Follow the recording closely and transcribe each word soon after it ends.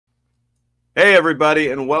Hey, everybody,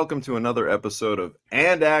 and welcome to another episode of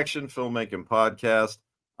And Action Filmmaking Podcast.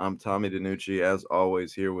 I'm Tommy DiNucci, as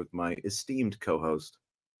always, here with my esteemed co host,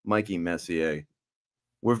 Mikey Messier.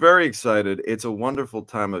 We're very excited. It's a wonderful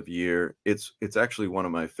time of year. It's actually one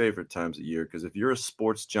of my favorite times of year because if you're a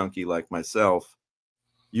sports junkie like myself,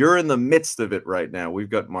 you're in the midst of it right now. We've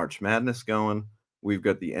got March Madness going, we've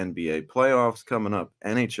got the NBA playoffs coming up,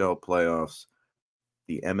 NHL playoffs.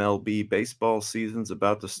 The MLB baseball season's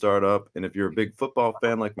about to start up. And if you're a big football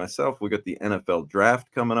fan like myself, we got the NFL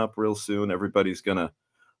draft coming up real soon. Everybody's going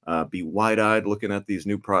to be wide eyed looking at these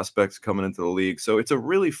new prospects coming into the league. So it's a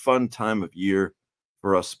really fun time of year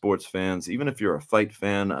for us sports fans. Even if you're a fight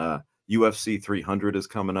fan, UFC 300 is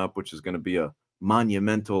coming up, which is going to be a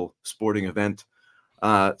monumental sporting event.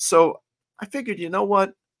 So I figured, you know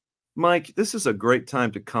what, Mike, this is a great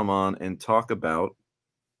time to come on and talk about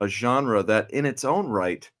a genre that in its own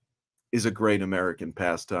right is a great American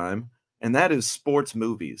pastime, and that is sports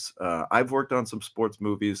movies. I've worked on some sports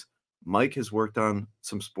movies. Mike has worked on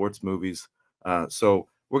some sports movies. So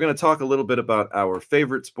we're going to talk a little bit about our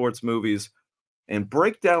favorite sports movies and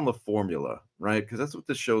break down the formula, right? Because that's what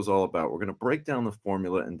this show's all about. We're going to break down the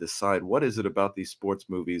formula and decide what is it about these sports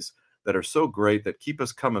movies that are so great that keep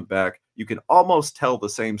us coming back. You can almost tell the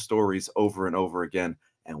same stories over and over again,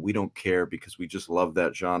 and we don't care because we just love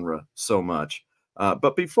that genre so much.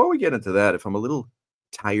 But before we get into that, if I'm a little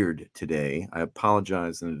tired today, I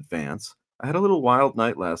apologize in advance. I had a little wild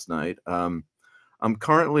night last night. I'm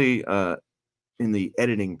currently in the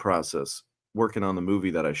editing process, working on the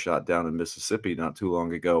movie that I shot down in Mississippi not too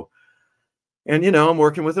long ago. And, I'm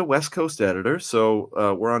working with a West Coast editor, so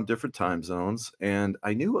we're on different time zones. And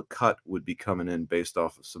I knew a cut would be coming in based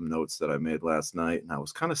off of some notes that I made last night. And I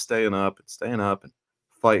was kind of staying up and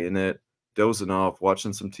fighting it, dozing off,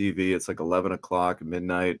 watching some TV. It's like 11 o'clock,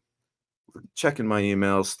 midnight, checking my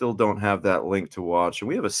emails, still don't have that link to watch. And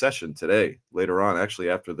we have a session today, later on,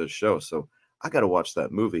 actually, after this show. So I got to watch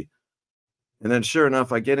that movie. And then, sure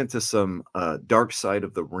enough, I get into some Dark Side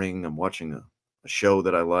of the Ring. I'm watching a show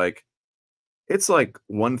that I like. It's like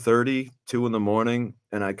 1:30, 2 in the morning,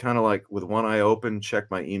 and I kinda, like, with one eye open, check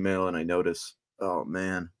my email, and I notice, oh,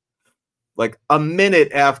 man. Like, a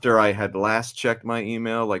minute after I had last checked my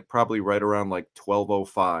email, like, probably right around, like,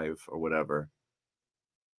 12:05 or whatever,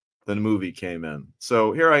 the movie came in.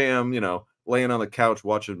 So here I am, laying on the couch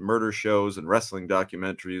watching murder shows and wrestling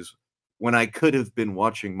documentaries when I could have been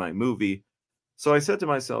watching my movie. So I said to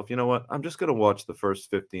myself, you know what? I'm just gonna watch the first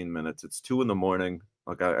 15 minutes. It's 2 in the morning.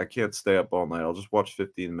 Like I can't stay up all night. I'll just watch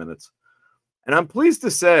 15 minutes. And I'm pleased to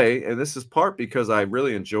say, and this is part because I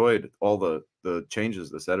really enjoyed all the changes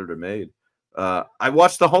this editor made. I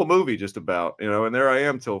watched the whole movie just about, and there I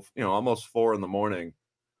am till almost 4 in the morning,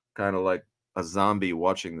 kind of like a zombie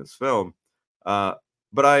watching this film. Uh,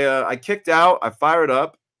 but I kicked out. I fired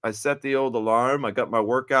up. I set the old alarm. I got my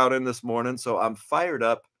workout in this morning, so I'm fired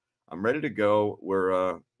up. I'm ready to go.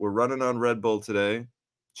 We're running on Red Bull today.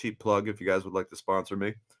 Cheap plug if you guys would like to sponsor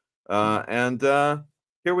me. And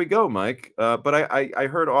Here we go, Mike. But I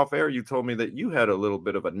heard off air you told me that you had a little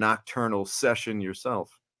bit of a nocturnal session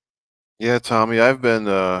yourself. Yeah, Tommy, I've been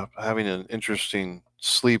having an interesting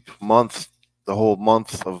sleep month, the whole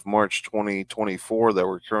month of March 2024 that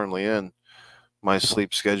we're currently in. My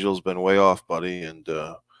sleep schedule's been way off, buddy, and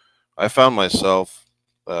I found myself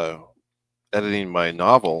uh, editing my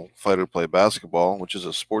novel, Fight or Play Basketball, which is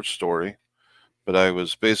a sports story. But I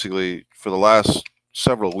was basically, for the last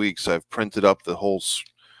several weeks, I've printed up the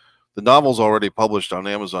novel's already published on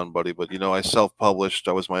Amazon, buddy, but I self published,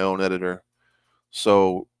 I was my own editor.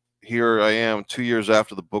 So here I am 2 years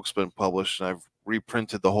after the book's been published, and I've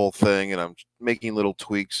reprinted the whole thing, and I'm making little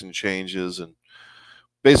tweaks and changes. And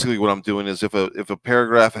basically, what I'm doing is if a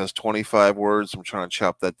paragraph has 25 words, I'm trying to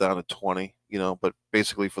chop that down to 20. But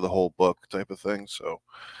basically for the whole book type of thing. So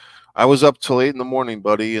I was up till 8 in the morning,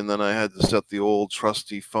 buddy, and then I had to set the old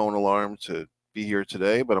trusty phone alarm to be here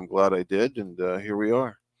today. But I'm glad I did, and here we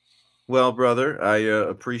are. Well, brother, I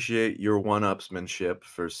appreciate your one-upsmanship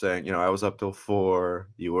for saying, I was up till 4,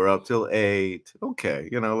 you were up till 8. Okay,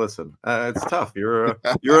 listen, it's tough. You're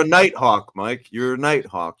a night hawk, Mike. You're a night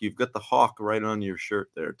hawk. You've got the hawk right on your shirt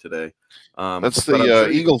there today. That's But I'm the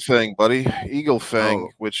sure you. Eagle Fang, buddy. Eagle Fang, Oh,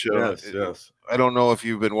 which yes, yes. I don't know if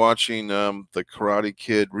you've been watching the Karate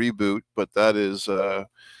Kid reboot, but that is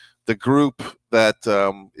the group that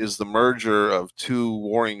is the merger of two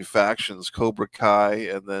warring factions, Cobra Kai,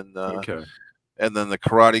 Okay, and then the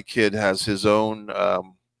Karate Kid has his own.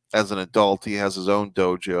 As an adult, he has his own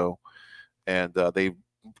dojo, and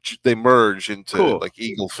they merge into cool. like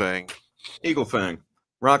Eagle Fang. Eagle Fang,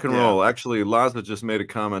 rock and Yeah. roll. Actually, Laza just made a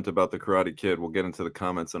comment about the Karate Kid. We'll get into the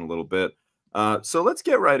comments in a little bit. So let's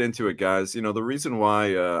get right into it, guys. The reason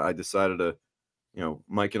why I decided to,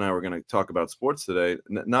 Mike and I were going to talk about sports today,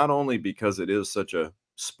 not only because it is such a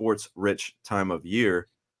sports rich time of year,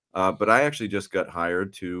 but I actually just got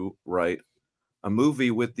hired to write a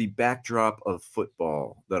movie with the backdrop of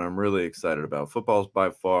football that I'm really excited about. Football is by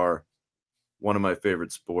far one of my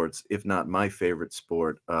favorite sports, if not my favorite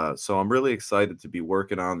sport. So I'm really excited to be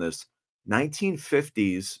working on this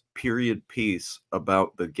 1950s period piece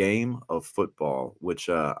about the game of football, which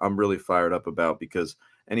I'm really fired up about because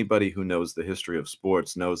anybody who knows the history of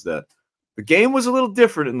sports knows that the game was a little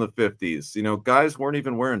different in the 50s. Guys weren't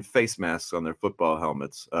even wearing face masks on their football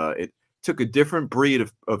helmets. It took a different breed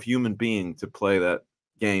of human being to play that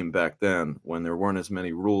game back then when there weren't as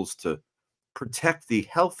many rules to protect the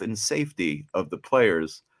health and safety of the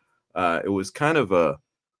players. It was kind of a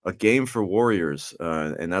game for warriors,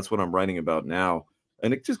 and that's what I'm writing about now.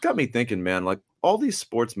 And it just got me thinking, man, like all these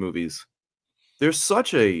sports movies, there's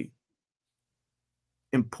such a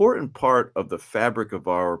important part of the fabric of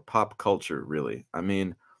our pop culture, really. I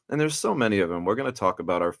mean, and there's so many of them. We're going to talk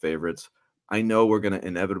about our favorites. I know we're going to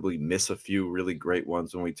inevitably miss a few really great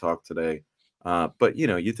ones when we talk today. But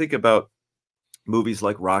you think about movies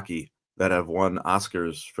like Rocky that have won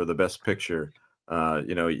Oscars for the best picture.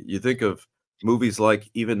 You think of movies like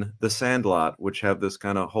even The Sandlot, which have this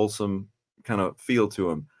kind of wholesome kind of feel to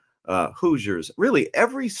them. Hoosiers, really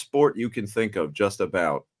every sport you can think of, just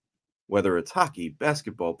about, whether it's hockey,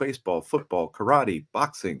 basketball, baseball, football, karate,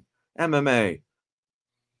 boxing, MMA.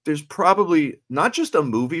 There's probably not just a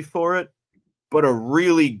movie for it, but a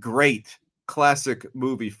really great classic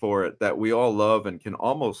movie for it that we all love and can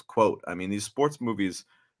almost quote. I mean, these sports movies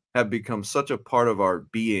have become such a part of our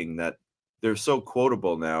being that they're so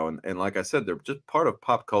quotable now. And like I said, they're just part of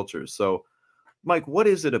pop culture. So, Mike, what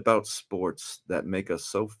is it about sports that make us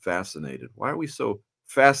so fascinated? Why are we so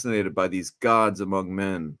fascinated by these gods among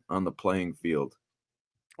men on the playing field?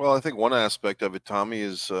 Well, I think one aspect of it, Tommy,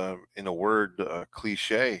 is in a word,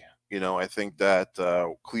 cliche. I think that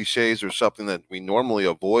cliches are something that we normally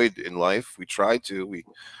avoid in life. We try to.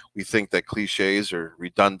 We think that cliches are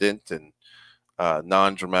redundant and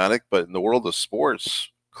non-dramatic, but in the world of sports,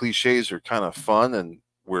 cliches are kind of fun, and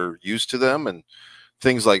we're used to them. And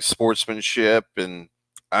things like sportsmanship and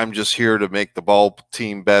I'm just here to make the ball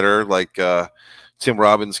team better, like Tim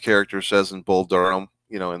Robbins' character says in Bull Durham,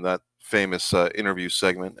 in that famous interview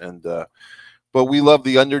segment. And but we love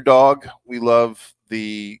the underdog. We love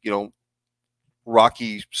the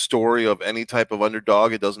Rocky story of any type of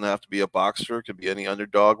underdog. It doesn't have to be a boxer; it could be any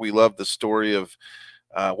underdog. We love the story of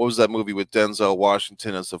what was that movie with Denzel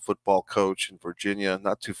Washington as a football coach in Virginia,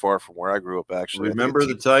 not too far from where I grew up, actually. I think Remember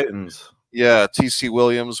the Titans. yeah, T.C.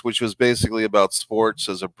 Williams, which was basically about sports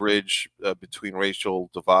as a bridge between racial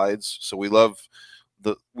divides. So we love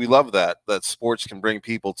that sports can bring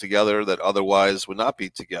people together that otherwise would not be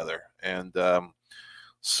together. And a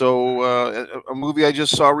movie I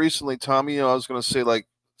just saw recently, Tommy, I was going to say, like,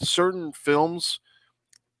 certain films,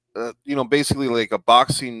 basically like a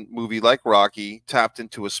boxing movie like Rocky tapped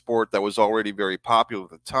into a sport that was already very popular at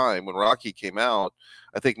the time. When Rocky came out,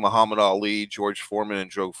 I think Muhammad Ali, George Foreman,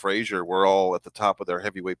 and Joe Frazier were all at the top of their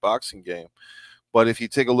heavyweight boxing game. But if you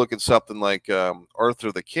take a look at something like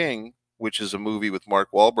Arthur the King, which is a movie with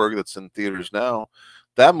Mark Wahlberg that's in theaters now,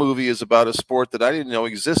 that movie is about a sport that I didn't know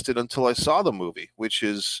existed until I saw the movie, which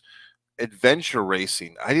is adventure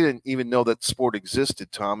racing. I didn't even know that sport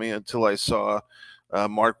existed, Tommy, until I saw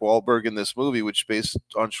Mark Wahlberg in this movie, which is based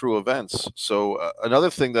on true events. So another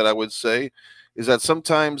thing that I would say is that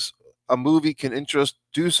sometimes a movie can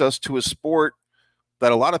introduce us to a sport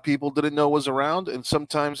that a lot of people didn't know was around, and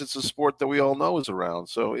sometimes it's a sport that we all know is around.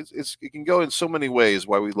 So it can go in so many ways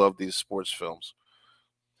why we love these sports films.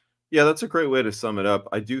 Yeah, that's a great way to sum it up.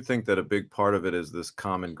 I do think that a big part of it is this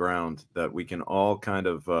common ground that we can all kind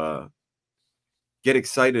of get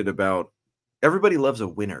excited about. Everybody loves a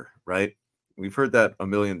winner, right? We've heard that a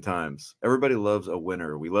million times. Everybody loves a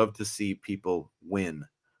winner. We love to see people win.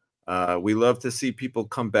 We love to see people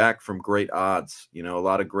come back from great odds. A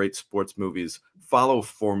lot of great sports movies follow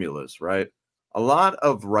formulas, right? A lot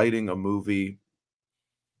of writing a movie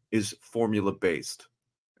is formula based.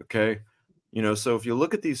 Okay. So if you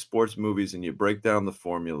look at these sports movies and you break down the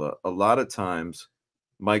formula, a lot of times,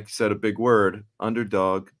 Mike said a big word,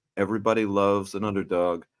 underdog. Everybody loves an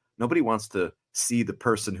underdog. Nobody wants to see the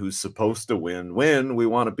person who's supposed to win. We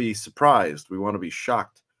want to be surprised. We want to be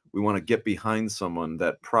shocked. We want to get behind someone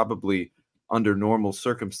that probably under normal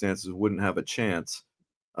circumstances wouldn't have a chance.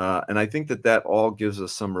 And I think that all gives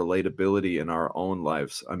us some relatability in our own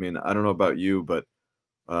lives. I mean, I don't know about you, but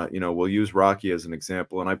We'll use Rocky as an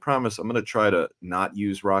example, and I promise I'm going to try to not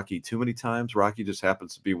use Rocky too many times. Rocky just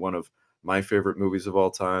happens to be one of my favorite movies of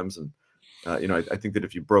all times, and I think that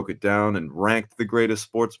if you broke it down and ranked the greatest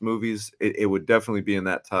sports movies, it would definitely be in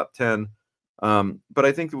that top 10. But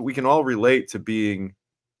I think that we can all relate to being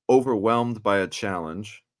overwhelmed by a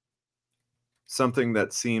challenge, something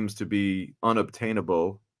that seems to be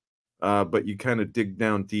unobtainable, but you kind of dig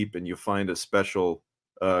down deep and you find a special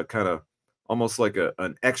kind of almost like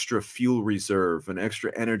an extra fuel reserve, an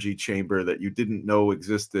extra energy chamber that you didn't know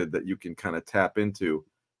existed that you can kind of tap into,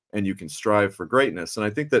 and you can strive for greatness. And I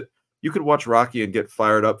think that you could watch Rocky and get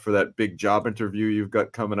fired up for that big job interview you've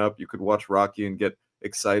got coming up. You could watch Rocky and get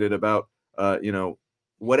excited about,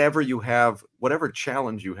 whatever you have, whatever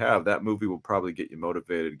challenge you have, that movie will probably get you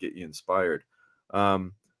motivated, get you inspired.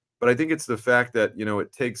 But I think it's the fact that,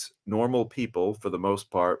 it takes normal people for the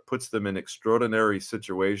most part, puts them in extraordinary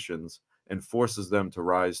situations and forces them to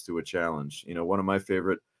rise to a challenge. One of my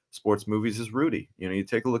favorite sports movies is Rudy. You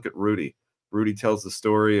take a look at Rudy. Rudy tells the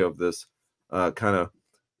story of this kind of,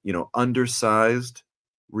 undersized,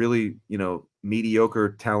 really,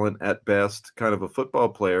 mediocre talent at best, kind of a football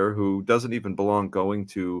player who doesn't even belong going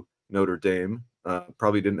to Notre Dame,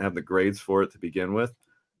 probably didn't have the grades for it to begin with.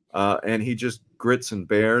 And he just grits and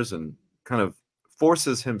bears and kind of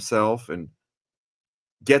forces himself and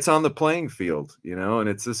gets on the playing field, and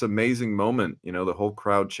it's this amazing moment. The whole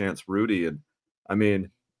crowd chants Rudy. And I mean,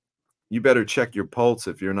 you better check your pulse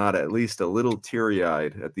if you're not at least a little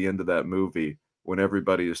teary-eyed at the end of that movie when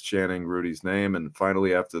everybody is chanting Rudy's name. And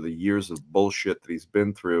finally, after the years of bullshit that he's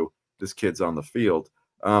been through, this kid's on the field.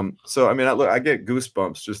 So, I mean, I get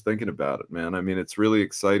goosebumps just thinking about it, man. I mean, it's really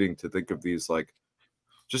exciting to think of these, like,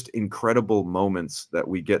 just incredible moments that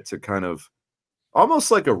we get to kind of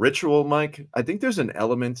almost like a ritual, Mike. I think there's an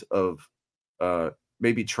element of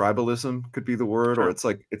maybe tribalism could be the word, or it's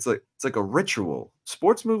like a ritual.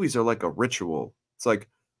 Sports movies are like a ritual. It's like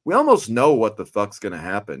we almost know what the fuck's gonna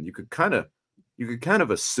happen. You could kind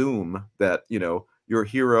of assume that, your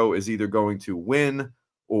hero is either going to win,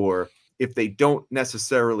 or if they don't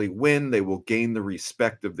necessarily win, they will gain the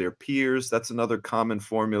respect of their peers. That's another common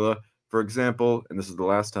formula. For example, and this is the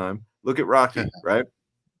last time, look at Rocky, right?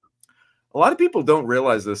 A lot of people don't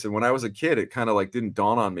realize this, and when I was a kid, it kind of like didn't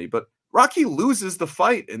dawn on me, but Rocky loses the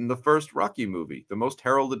fight in the first Rocky movie, the most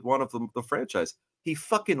heralded one of the franchise. He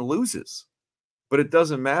fucking loses. But it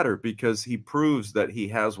doesn't matter because he proves that he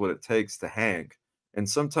has what it takes to hang. And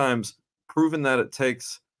sometimes proving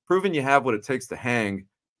you have what it takes to hang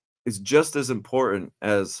is just as important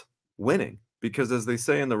as winning. Because as they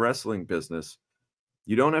say in the wrestling business,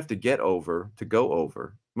 you don't have to get over to go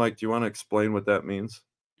over. Mike, do you want to explain what that means?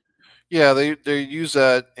 Yeah, they use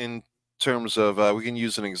that in terms of we can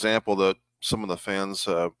use an example that some of the fans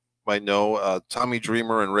might know. Tommy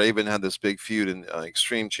Dreamer and Raven had this big feud in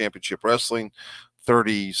Extreme Championship Wrestling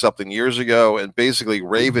 30-something years ago, and basically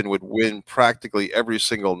Raven would win practically every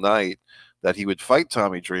single night that he would fight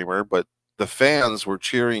Tommy Dreamer, but the fans were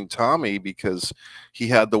cheering Tommy because he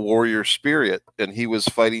had the warrior spirit and he was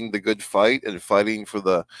fighting the good fight and fighting for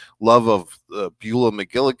the love of Beulah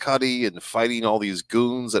McGillicuddy and fighting all these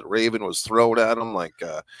goons that Raven was throwing at him, like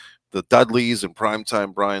the Dudleys and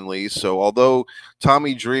primetime Brian Lee. So although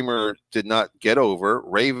Tommy Dreamer did not get over,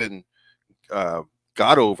 Raven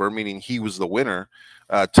got over, meaning he was the winner.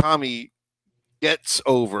 Tommy gets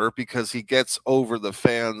over because he gets over the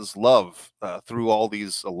fans' love through all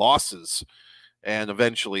these losses, and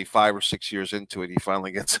eventually 5 or 6 years into it, he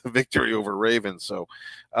finally gets a victory over Raven. So,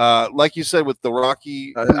 like you said with the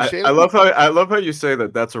Rocky, I love how you say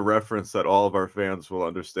that. That's a reference that all of our fans will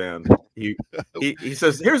understand. He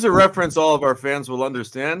says, "Here's a reference all of our fans will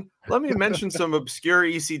understand." Let me mention some obscure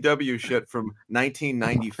ECW shit from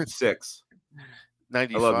 1996.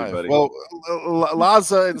 95. I love you, buddy. Well,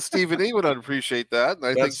 Laza and Stephen E would appreciate that, and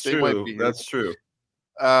I think they might be here. That's true.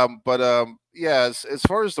 Yeah, as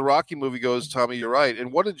far as the Rocky movie goes, Tommy, you're right.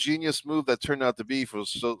 And what a genius move that turned out to be for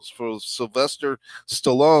Sylvester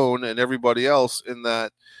Stallone and everybody else, in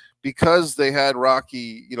that because they had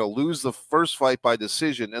Rocky, lose the first fight by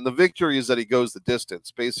decision, and the victory is that he goes the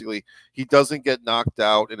distance. Basically, he doesn't get knocked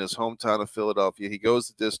out in his hometown of Philadelphia. He goes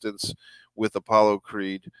the distance with Apollo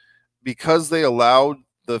Creed. Because they allowed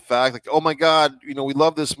the fact, like, oh my God, we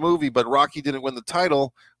love this movie, but Rocky didn't win the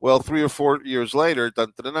title. Well, 3 or 4 years later,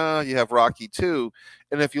 you have Rocky 2.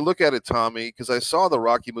 And if you look at it, Tommy, because I saw the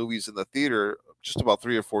Rocky movies in the theater just about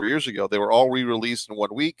 3 or 4 years ago, they were all re-released in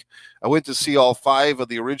 1 week. I went to see all 5 of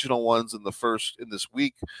the original ones in this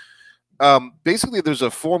week. Basically, there's a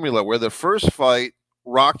formula where the first fight,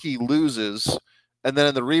 Rocky loses, and then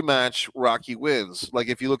in the rematch, Rocky wins. Like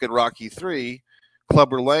if you look at Rocky 3,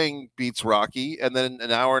 Clubber Lang beats Rocky, and then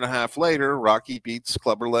an hour and a half later, Rocky beats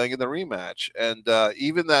Clubber Lang in the rematch. And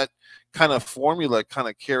even that kind of formula kind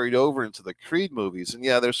of carried over into the Creed movies. And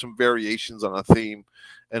yeah, there's some variations on a theme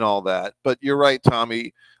and all that. But you're right,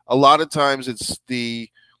 Tommy. A lot of times it's the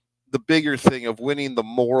bigger thing of winning the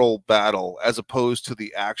moral battle as opposed to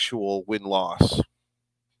the actual win-loss.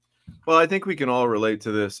 Well, I think we can all relate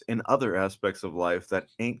to this in other aspects of life that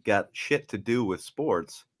ain't got shit to do with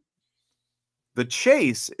sports. The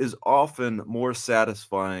chase is often more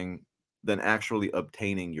satisfying than actually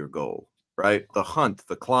obtaining your goal, right? The hunt,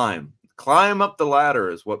 the climb up the ladder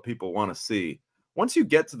is what people want to see. Once you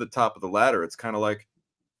get to the top of the ladder, it's kind of like,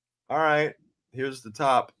 all right, here's the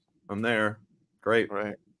top. I'm there. Great.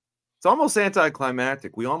 Right. It's almost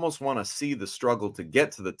anticlimactic. We almost want to see the struggle to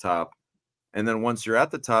get to the top. And then once you're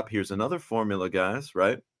at the top, here's another formula, guys,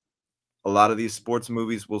 right? A lot of these sports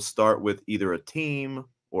movies will start with either a team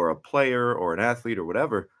or a player or an athlete or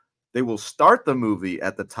whatever. They will start the movie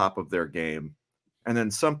at the top of their game. And then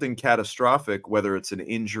something catastrophic, whether it's an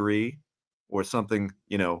injury or something,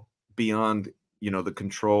 beyond, the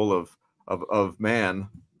control of man,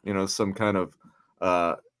 some kind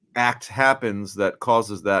of act happens that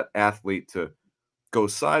causes that athlete to go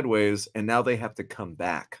sideways, and now they have to come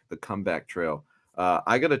back, the comeback trail.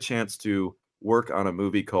 I got a chance to work on a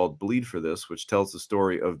movie called Bleed for This, which tells the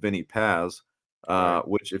story of Vinny Paz,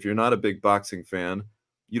 which, if you're not a big boxing fan,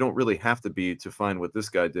 you don't really have to be to find what this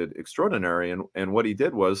guy did extraordinary. And what he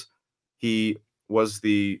did was he was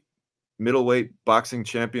the middleweight boxing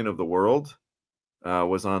champion of the world,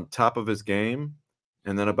 was on top of his game.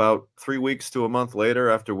 And then about 3 weeks to a month later,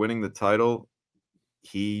 after winning the title,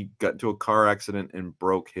 he got into a car accident and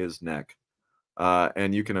broke his neck.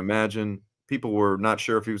 And you can imagine people were not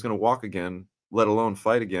sure if he was going to walk again, let alone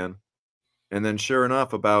fight again. And then sure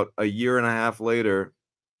enough, about a year and a half later,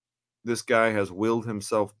 this guy has willed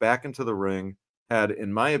himself back into the ring, had,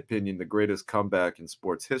 in my opinion, the greatest comeback in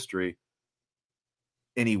sports history,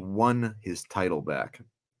 and he won his title back.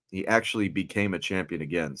 He actually became a champion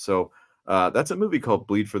again. So that's a movie called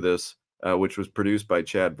Bleed for This, which was produced by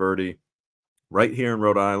Chad Verdi right here in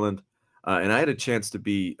Rhode Island. And I had a chance to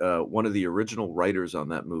be one of the original writers on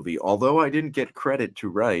that movie, although I didn't get credit to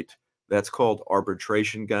write. That's called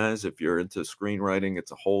arbitration, guys. If you're into screenwriting,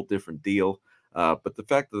 it's a whole different deal. But the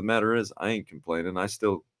fact of the matter is, I ain't complaining. I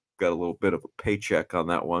still got a little bit of a paycheck on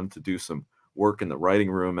that one to do some work in the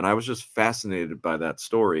writing room. And I was just fascinated by that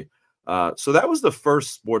story. So that was the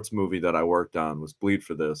first sports movie that I worked on, was Bleed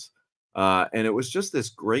for This. And it was just this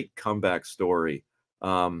great comeback story.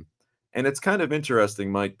 And it's kind of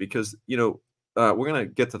interesting, Mike, because, we're going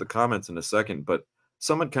to get to the comments in a second, but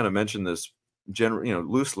someone kind of mentioned this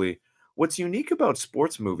loosely. What's unique about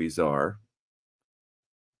sports movies are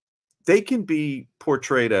they can be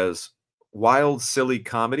portrayed as wild, silly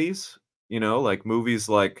comedies, like movies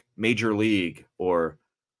like Major League or,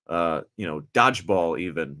 Dodgeball,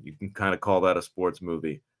 even. You can kind of call that a sports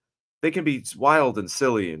movie. They can be wild and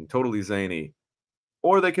silly and totally zany,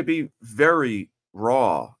 or they could be very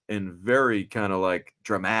raw and very kind of like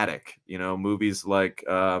dramatic, movies like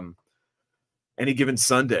Any Given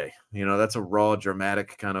Sunday, that's a raw,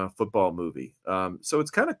 dramatic kind of football movie. So it's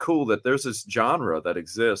kind of cool that there's this genre that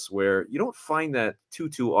exists where you don't find that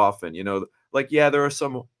too often, like, yeah, there are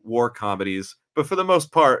some war comedies, but for the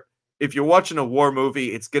most part, if you're watching a war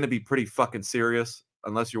movie, it's going to be pretty fucking serious,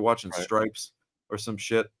 unless you're watching Right. Stripes or some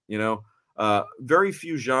shit, very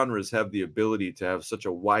few genres have the ability to have such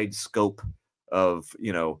a wide scope of,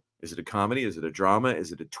 is it a comedy? Is it a drama?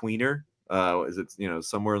 Is it a tweener? Is it,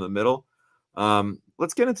 somewhere in the middle?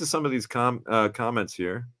 Let's get into some of these comments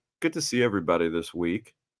here. Good to see everybody this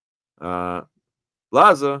week.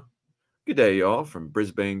 Laza, good day, y'all, from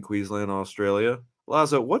Brisbane, Queensland, Australia.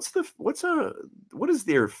 Laza, what is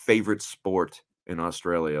their favorite sport in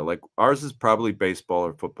Australia? Like, ours is probably baseball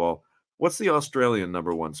or football. What's the Australian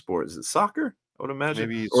number one sport? Is it soccer? I would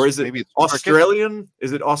imagine. Or is it Australian?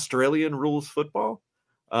 Is it Australian rules football?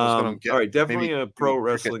 All right, definitely a pro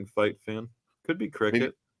wrestling fight fan. Could be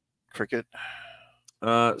cricket. Cricket.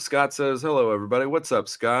 Scott says, hello, everybody. What's up,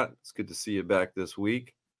 Scott? It's good to see you back this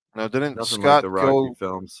week. Now, didn't Nothing Scott like the Rocky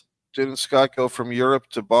films. Didn't Scott go from Europe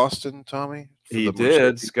to Boston, Tommy? He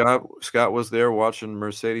did. Scott was there watching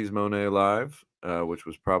Mercedes Moné live, which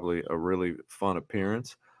was probably a really fun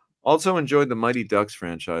appearance. Also enjoyed the Mighty Ducks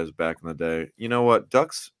franchise back in the day. You know what?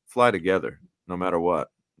 Ducks fly together no matter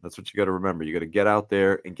what. That's what you got to remember. You got to get out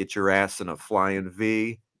there and get your ass in a flying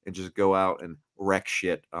V and just go out and wreck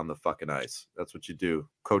shit on the fucking ice. That's what you do.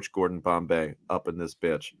 Coach Gordon Bombay up in this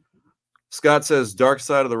bitch. Scott says, Dark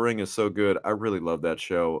Side of the Ring is so good. I really love that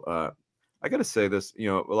show. I got to say this, a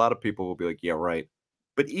lot of people will be like, yeah, right.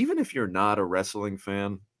 But even if you're not a wrestling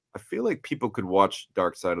fan, I feel like people could watch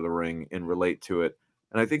Dark Side of the Ring and relate to it.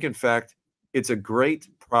 And I think, in fact, it's a great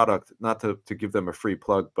product, not to give them a free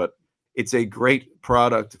plug, but it's a great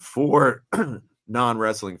product for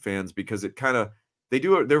non-wrestling fans because it kind of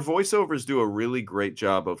their voiceovers do a really great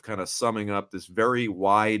job of kind of summing up this very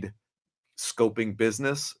wide scoping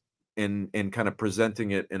business and kind of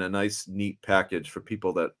presenting it in a nice, neat package for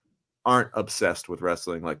people that aren't obsessed with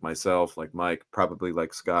wrestling like myself, like Mike, probably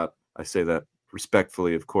like Scott. I say that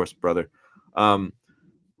respectfully, of course, brother.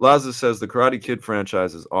 Laza says the Karate Kid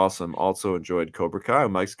franchise is awesome. Also enjoyed Cobra Kai.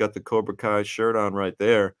 Mike's got the Cobra Kai shirt on right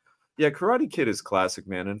there. Yeah, Karate Kid is classic,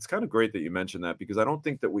 man. And it's kind of great that you mentioned that because I don't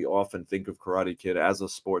think that we often think of Karate Kid as a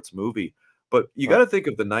sports movie. But you got to think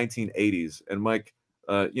of the 1980s. And Mike,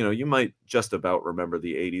 you might just about remember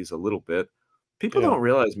the 80s a little bit. People don't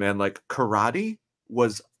realize, man, like karate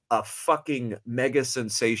was a fucking mega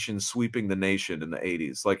sensation sweeping the nation in the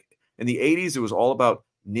 80s. Like in the 80s, it was all about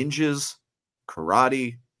ninjas,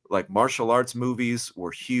 karate, like martial arts movies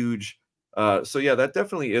were huge. So yeah, that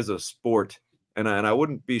definitely is a sport. And I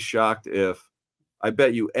wouldn't be shocked if I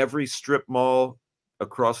bet you every strip mall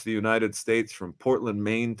across the United States from Portland,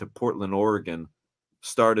 Maine to Portland, Oregon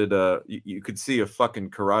started you could see a fucking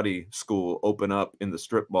karate school open up in the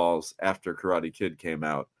strip malls after Karate Kid came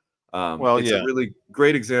out. It's a really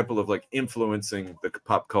great example of like influencing the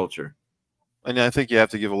pop culture. And I think you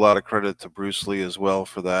have to give a lot of credit to Bruce Lee as well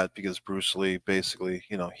for that, because Bruce Lee basically,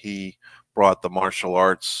 he brought the martial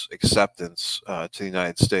arts acceptance to the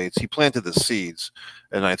United States. He planted the seeds,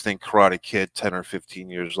 and I think Karate Kid 10 or 15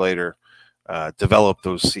 years later developed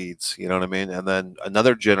those seeds, you know what I mean? And then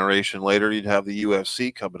another generation later, you'd have the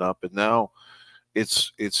UFC coming up, and now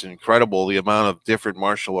it's incredible the amount of different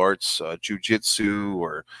martial arts, jiu-jitsu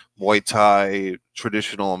or Muay Thai,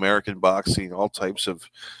 traditional American boxing, all types of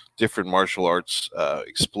different martial arts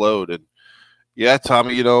explode. And yeah,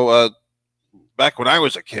 Tommy, back when I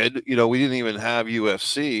was a kid, we didn't even have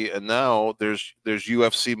UFC, and now there's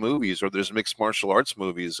UFC movies, or there's mixed martial arts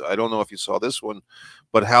movies. I don't know if you saw this one,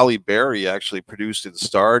 but Halle Berry actually produced and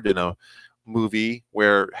starred in a movie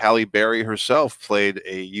where Halle Berry herself played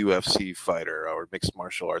a UFC fighter or mixed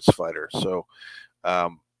martial arts fighter. So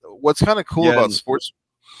what's kind of cool about sports?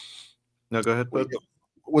 No, go ahead, bud.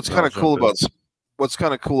 What's kind of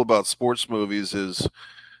cool about sports movies is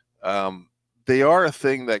they are a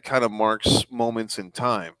thing that kind of marks moments in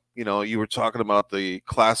time. You were talking about the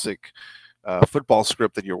classic football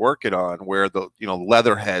script that you're working on, where the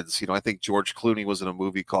Leatherheads. I think George Clooney was in a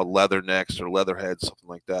movie called Leathernecks or Leatherheads, something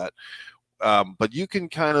like that. But you can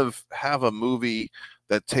kind of have a movie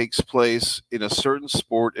that takes place in a certain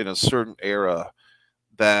sport in a certain era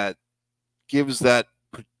that gives that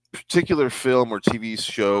particular film or TV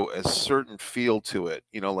show a certain feel to it.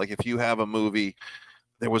 Like if you have a movie,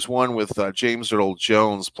 there was one with James Earl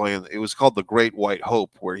Jones playing, it was called The Great White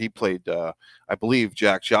Hope, where he played, I believe,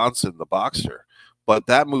 Jack Johnson, the boxer. But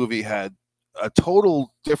that movie had a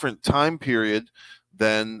total different time period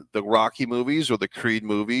than the Rocky movies or the Creed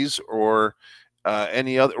movies or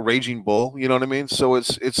any other, Raging Bull. You know what I mean? So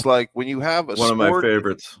it's like when you have a one of my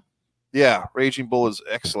favorites. Yeah, Raging Bull is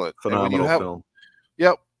excellent. Phenomenal film.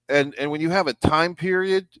 Yep. And when you have a time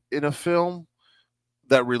period in a film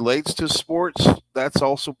that relates to sports, that's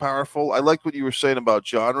also powerful. I like what you were saying about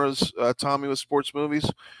genres, Tommy, with sports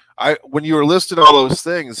movies. When you were listing all those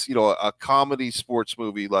things, a comedy sports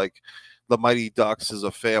movie like The Mighty Ducks is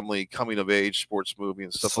a family coming of age sports movie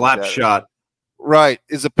and stuff like that. Slapshot, right?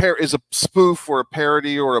 Is a spoof or a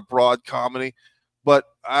parody or a broad comedy. But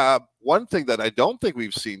one thing that I don't think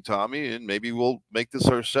we've seen, Tommy, and maybe we'll make this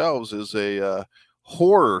ourselves, is a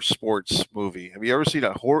horror sports movie. Have you ever seen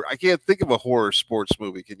a horror? I can't think of a horror sports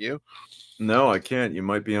movie. Can you? No, I can't. You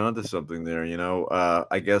might be onto something there.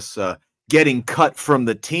 I guess getting cut from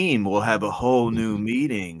the team will have a whole new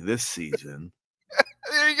meaning this season.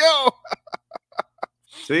 There you go.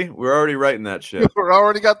 See, we're already writing that shit. We're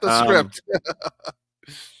already got the script.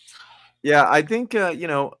 Yeah, I think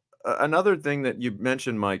another thing that you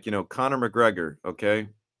mentioned, Mike. Conor McGregor. Okay.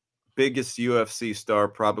 Biggest UFC star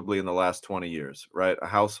probably in the last 20 years, right? A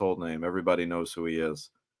household name. Everybody knows who he is.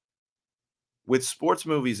 With sports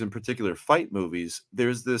movies, in particular, fight movies,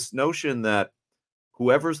 there's this notion that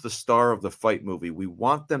whoever's the star of the fight movie, we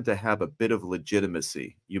want them to have a bit of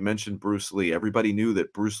legitimacy. You mentioned Bruce Lee. Everybody knew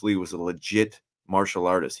that Bruce Lee was a legit martial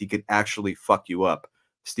artist. He could actually fuck you up.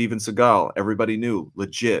 Steven Seagal, everybody knew,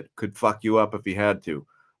 legit, could fuck you up if he had to.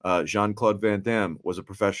 Jean-Claude Van Damme was a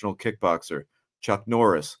professional kickboxer. Chuck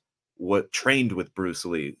Norris trained with Bruce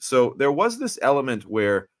Lee. So there was this element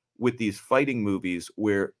where, with these fighting movies,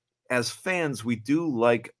 where as fans, we do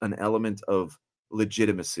like an element of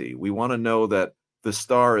legitimacy. We want to know that the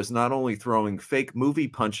star is not only throwing fake movie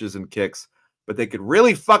punches and kicks, but they could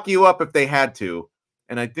really fuck you up if they had to.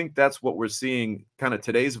 And I think that's what we're seeing. Kind of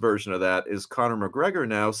today's version of that is Conor McGregor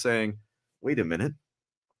now saying, wait a minute,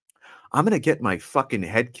 I'm going to get my fucking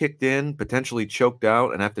head kicked in, potentially choked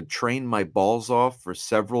out, and have to train my balls off for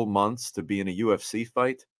several months to be in a UFC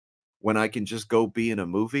fight when I can just go be in a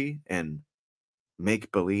movie and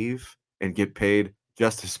make believe and get paid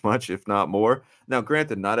just as much, if not more. Now,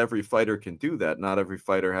 granted, not every fighter can do that. Not every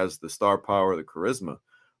fighter has the star power, the charisma.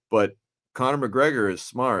 But Conor McGregor is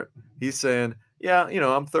smart. He's saying, yeah, you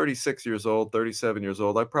know, I'm 36 years old, 37 years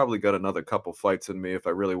old. I probably got another couple fights in me if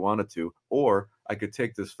I really wanted to. Or I could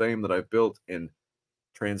take this fame that I've built and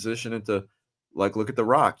transition into, like, look at The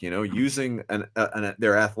Rock, you know, using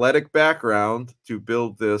their athletic background to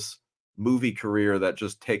build this movie career that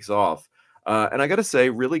just takes off. And I got to say,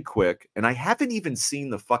 really quick, and I haven't even seen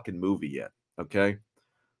the fucking movie yet, okay?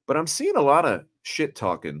 But I'm seeing a lot of shit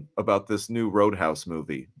talking about this new Roadhouse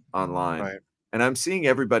movie online. Right. And I'm seeing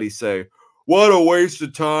everybody say, what a waste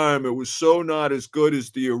of time. It was so not as good as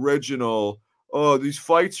the original. Oh, these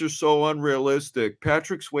fights are so unrealistic.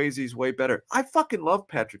 Patrick Swayze's way better. I fucking love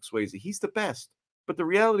Patrick Swayze. He's the best. But the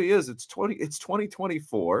reality is it's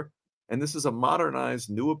 2024, and this is a modernized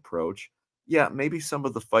new approach. Yeah, maybe some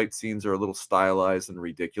of the fight scenes are a little stylized and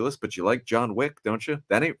ridiculous, but you like John Wick, don't you?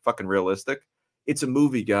 That ain't fucking realistic. It's a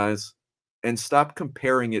movie, guys. And stop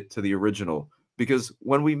comparing it to the original, because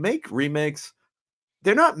when we make remakes,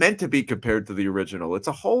 they're not meant to be compared to the original. It's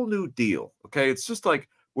a whole new deal. Okay. It's just like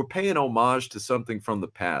we're paying homage to something from the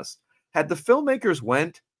past. Had the filmmakers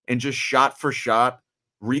went and just shot for shot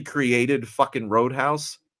recreated fucking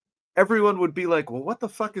Roadhouse, everyone would be like, well, what the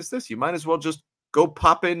fuck is this? You might as well just go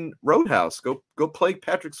pop in Roadhouse. Go play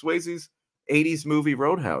Patrick Swayze's 80s movie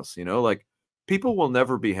Roadhouse. You know, like people will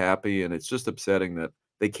never be happy. And it's just upsetting that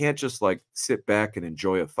they can't just like sit back and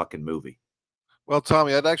enjoy a fucking movie. Well,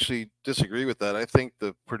 Tommy, I'd actually disagree with that. I think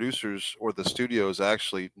the producers or the studios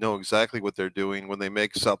actually know exactly what they're doing when they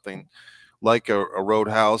make something like a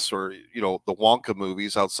Roadhouse or, you know, the Wonka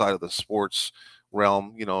movies outside of the sports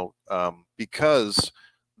realm, you know, because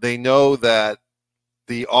they know that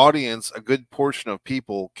the audience, a good portion of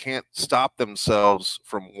people, can't stop themselves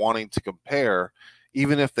from wanting to compare,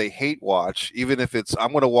 even if they hate watch, even if it's,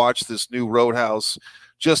 I'm going to watch this new Roadhouse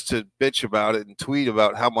just to bitch about it and tweet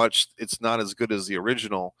about how much it's not as good as the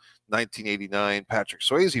original 1989 Patrick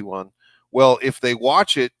Swayze one. Well, if they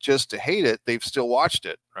watch it just to hate it, they've still watched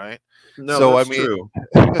it, right? No, so that's I mean,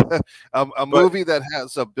 true. a movie that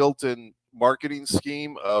has a built-in marketing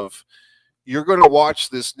scheme of, you're going to watch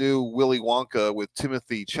this new Willy Wonka with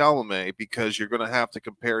Timothy Chalamet because you're going to have to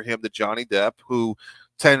compare him to Johnny Depp, who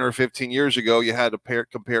 10 or 15 years ago you had to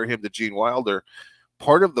compare him to Gene Wilder.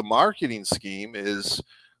 Part of the marketing scheme is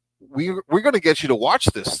we're going to get you to watch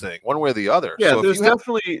this thing one way or the other. Yeah, So there's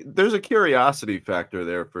definitely there's a curiosity factor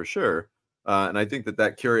there for sure. And I think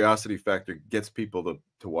that curiosity factor gets people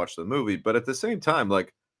to watch the movie. But at the same time,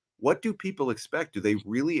 like, what do people expect? Do they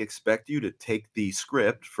really expect you to take the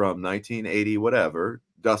script from 1980, whatever,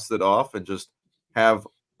 dust it off, and just have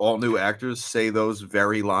all new actors say those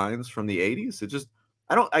very lines from the 80s? It just,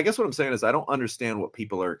 I guess what I'm saying is I don't understand what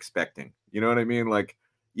people are expecting. You know what I mean? Like,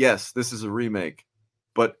 yes, this is a remake,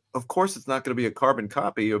 but of course it's not going to be a carbon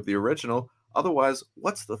copy of the original. Otherwise,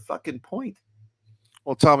 what's the fucking point?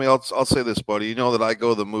 Well, Tommy, I'll say this, buddy. You know that I go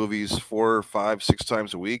to the movies 4, 5, 6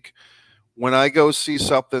 times a week. When I go see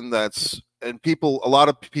something that's, and people, a lot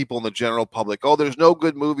of people in the general public, oh, there's no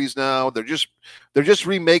good movies now. They're just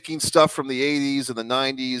remaking stuff from the 80s and the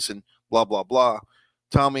 90s and blah, blah, blah.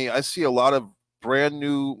 Tommy, I see a lot of brand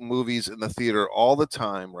new movies in the theater all the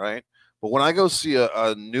time, right? But when I go see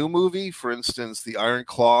a new movie, for instance, The Iron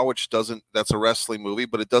Claw, that's a wrestling movie,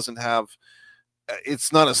 but it doesn't have,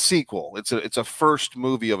 it's not a sequel. It's a first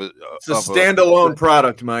movie of a. It's a standalone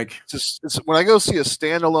product, Mike. It's when I go see a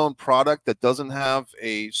standalone product that doesn't have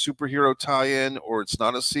a superhero tie-in or it's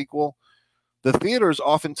not a sequel, the theaters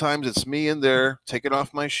oftentimes it's me in there taking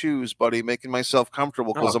off my shoes, buddy, making myself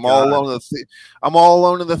comfortable because I'm all alone. I'm all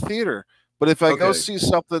alone in the theater. But if I go see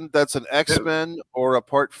something that's an X-Men or a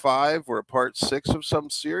Part 5 or a Part 6 of some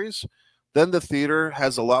series, then the theater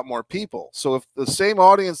has a lot more people. So if the same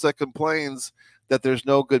audience that complains that there's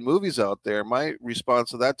no good movies out there, my response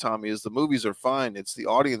to that, Tommy, is the movies are fine. It's the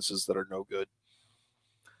audiences that are no good.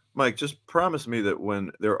 Mike, just promise me that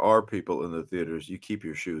when there are people in the theaters, you keep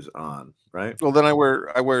your shoes on, right? Well, then I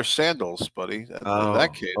wear sandals, buddy. In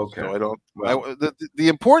that case, okay. So I don't. Well, the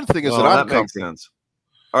important thing is that I'm comfortable. Makes sense.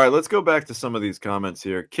 All right, let's go back to some of these comments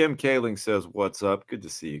here. Kim Kaling says, "What's up? Good to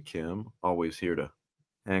see you, Kim. Always here to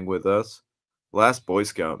hang with us." Last Boy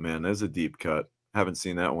Scout, man, there's a deep cut. Haven't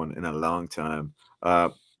seen that one in a long time.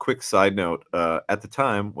 Quick side note: at the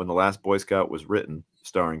time when The Last Boy Scout was written,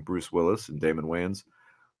 starring Bruce Willis and Damon Wayans,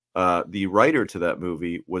 the writer to that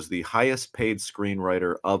movie was the highest paid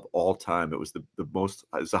screenwriter of all time. It was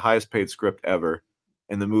the highest paid script ever,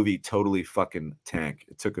 and the movie totally fucking tanked.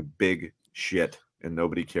 It took a big shit, and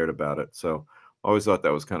nobody cared about it. So I always thought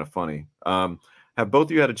that was kind of funny. Have both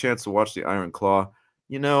of you had a chance to watch The Iron Claw?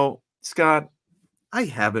 You know, Scott, I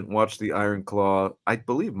haven't watched The Iron Claw. I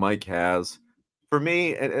believe Mike has. For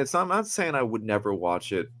me, I'm not saying I would never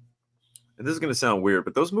watch it, and this is going to sound weird,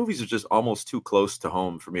 but those movies are just almost too close to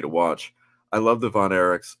home for me to watch. I love the Von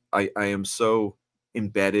Erichs. I am so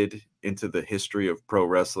embedded into the history of pro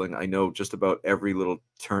wrestling. I know just about every little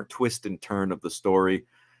twist and turn of the story,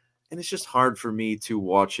 and it's just hard for me to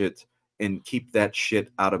watch it and keep that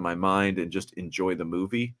shit out of my mind and just enjoy the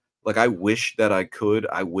movie. Like, I wish that I could.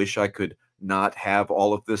 I wish I could not have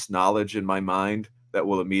all of this knowledge in my mind that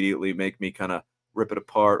will immediately make me kind of rip it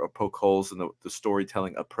apart or poke holes in the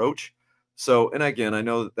storytelling approach. So, and again, I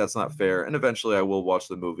know that that's not fair, and eventually I will watch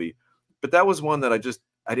the movie, but that was one that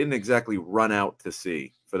I didn't exactly run out to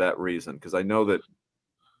see for that reason, because I know that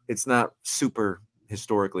it's not super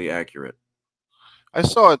historically accurate. I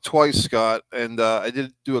saw it twice, Scott, and I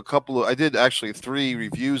did actually 3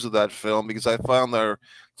 reviews of that film because I found there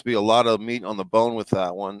to be a lot of meat on the bone with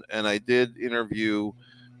that one. And I did interview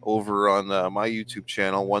over on my YouTube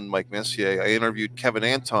channel, One Mike Messier. I interviewed Kevin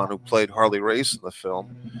Anton, who played Harley Race in the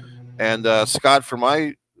film. And Scott, for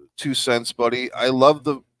my 2 cents, buddy, I love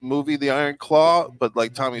the movie The Iron Claw, but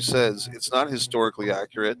like Tommy says, it's not historically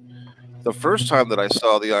accurate. The first time that I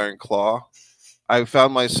saw The Iron Claw, I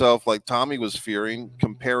found myself, like Tommy was fearing,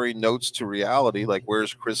 comparing notes to reality, like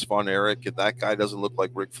where's Chris Von Erich, and that guy doesn't look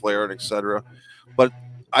like Ric Flair, and etc. But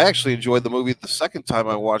I actually enjoyed the movie the second time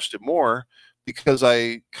I watched it more because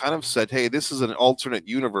I kind of said, hey, this is an alternate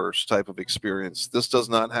universe type of experience. This does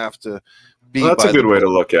not have to be Well, that's a by the good way to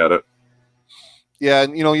book. look at it. Yeah,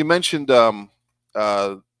 and you mentioned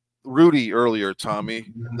Rudy earlier, Tommy.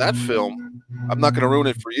 In that film, I'm not going to ruin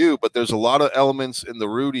it for you, but there's a lot of elements in the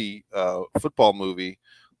Rudy football movie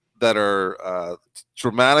that are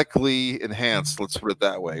dramatically enhanced. Let's put it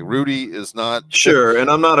that way. Rudy is not Sure,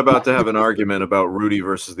 and I'm not about to have an argument about Rudy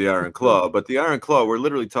versus the Iron Claw, but the Iron Claw, we're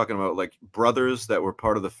literally talking about like brothers that were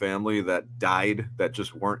part of the family that died that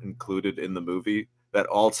just weren't included in the movie. That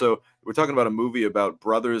also, we're talking about a movie about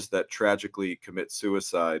brothers that tragically commit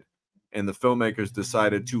suicide, and the filmmakers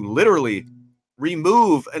decided to literally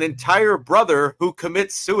remove an entire brother who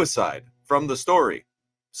commits suicide from the story.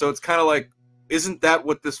 So it's kind of like, isn't that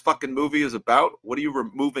what this fucking movie is about? What are you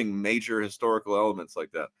removing major historical elements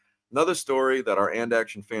like that? Another story that our And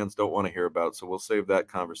Action fans don't want to hear about, so we'll save that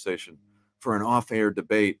conversation for an off-air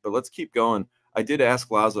debate. But let's keep going. I did ask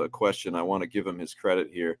Laza a question. I want to give him his credit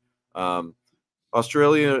here.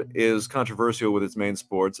 Australia is controversial with its main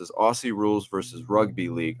sports as Aussie rules versus rugby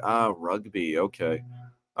league. Rugby. Okay.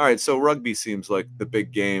 All right. So rugby seems like the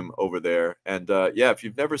big game over there. And yeah, if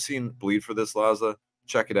you've never seen Bleed for This, Laza,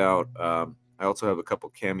 check it out. I also have a couple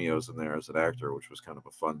cameos in there as an actor, which was kind of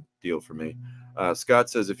a fun deal for me. Scott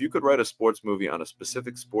says, if you could write a sports movie on a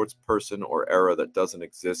specific sports person or era that doesn't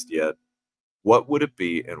exist yet, what would it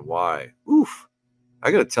be and why? Oof.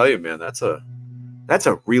 I got to tell you, man, that's a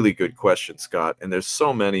really good question, Scott. And there's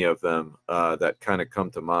so many of them that kind of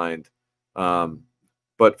come to mind.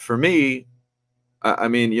 But for me, I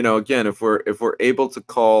mean, again, if we're able to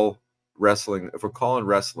call wrestling, if we're calling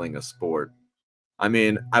wrestling a sport, I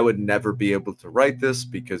mean, I would never be able to write this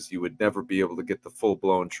because you would never be able to get the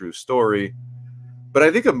full-blown true story. But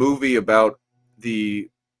I think a movie about the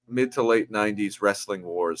mid to late 90s wrestling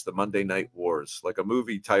wars, the Monday Night Wars, like a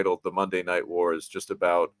movie titled The Monday Night Wars, just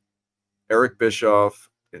about Eric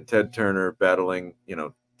Bischoff and Ted Turner battling,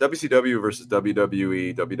 WCW versus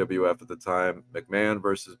WWE, WWF at the time, McMahon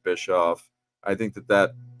versus Bischoff. I think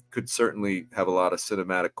that could certainly have a lot of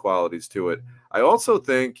cinematic qualities to it. I also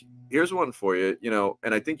think, here's one for you,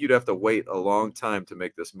 and I think you'd have to wait a long time to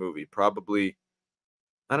make this movie. Probably,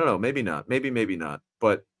 I don't know, maybe not, maybe not.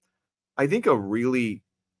 But I think a really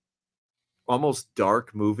almost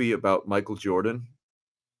dark movie about Michael Jordan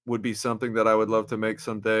would be something that I would love to make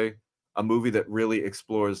someday. A movie that really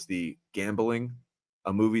explores the gambling,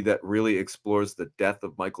 a movie that really explores the death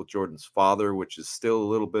of Michael Jordan's father, which is still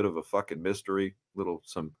a little bit of a fucking mystery,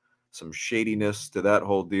 some shadiness to that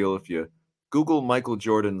whole deal. If you Google Michael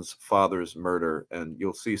Jordan's father's murder, and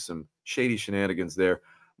you'll see some shady shenanigans there.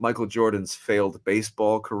 Michael Jordan's failed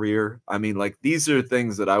baseball career. I mean, like, these are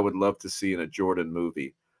things that I would love to see in a Jordan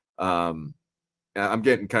movie. I'm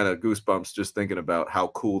getting kind of goosebumps just thinking about how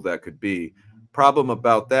cool that could be. Problem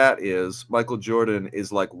about that is Michael Jordan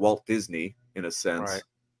is like Walt Disney in a Right. sense.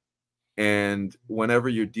 And whenever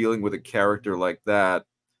you're dealing with a character like that,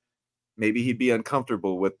 maybe he'd be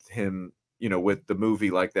uncomfortable with him, with the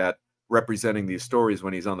movie like that, representing these stories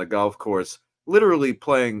when he's on the golf course, literally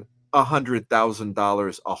playing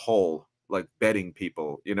 $100,000 a hole, like betting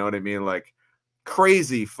people. You know what I mean? Like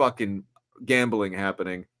crazy fucking gambling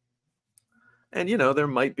happening. And there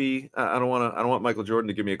might be. I don't want to. I don't want Michael Jordan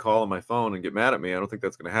to give me a call on my phone and get mad at me. I don't think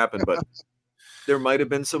that's going to happen. But there might have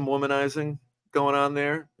been some womanizing going on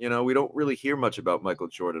there. We don't really hear much about Michael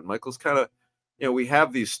Jordan. Michael's kind of, we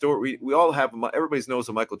have these stories. We all have. Everybody knows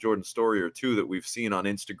a Michael Jordan story or two that we've seen on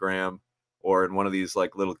Instagram or in one of these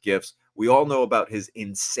like little gifs. We all know about his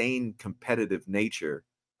insane competitive nature.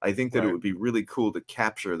 I think that it Right. would be really cool to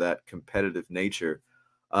capture that competitive nature.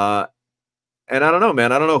 And I don't know,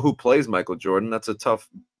 man. I don't know who plays Michael Jordan. That's a tough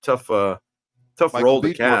Michael role to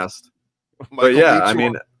B. Jordan. cast. But Michael B. yeah, I Jordan.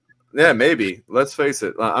 mean, yeah, maybe. Let's face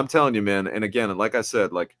it. I'm telling you, man. And again, like I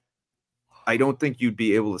said, like I don't think you'd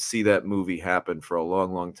be able to see that movie happen for a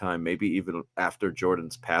long, long time. Maybe even after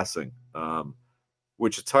Jordan's passing,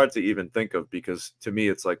 which it's hard to even think of because to me,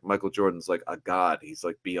 it's like Michael Jordan's like a god. He's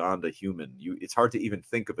like beyond a human. It's hard to even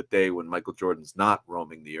think of a day when Michael Jordan's not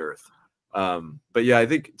roaming the earth. But yeah, I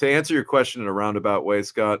think to answer your question in a roundabout way,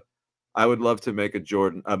 Scott, I would love to make a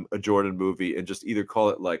Jordan movie and just either call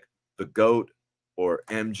it like the GOAT or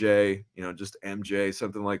MJ, just MJ,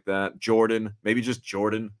 something like that. Jordan, maybe just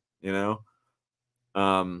Jordan,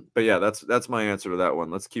 But yeah, that's my answer to that one.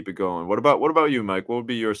 Let's keep it going. What about you, Mike? What would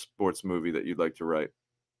be your sports movie that you'd like to write?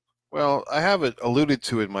 Well, I have it alluded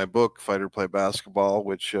to in my book, Fight or Play Basketball,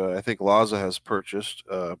 which I think Laza has purchased.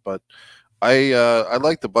 But I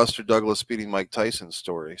like the Buster Douglas beating Mike Tyson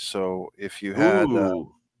story. So if you had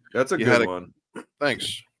Ooh, that's a you good had a one.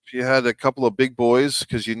 thanks. If you had a couple of big boys,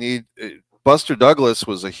 because you need Buster Douglas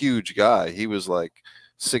was a huge guy. He was like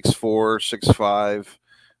 6'4", 6'5",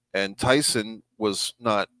 and Tyson was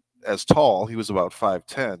not as tall. He was about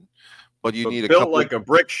 5'10". But you need But a built couple of like a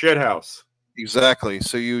brick shithouse. exactly.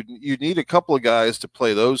 So you need a couple of guys to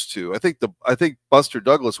play those two. I think Buster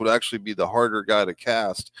Douglas would actually be the harder guy to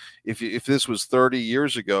cast. If this was 30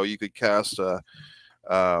 years ago, you could cast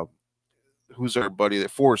uh, who's our buddy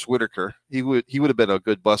that Forrest Whitaker. He would have been a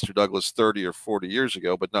good Buster Douglas 30 or 40 years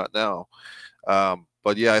ago, but not now.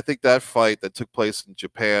 But yeah, I think that fight that took place in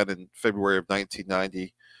Japan in February of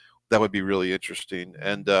 1990, that would be really interesting.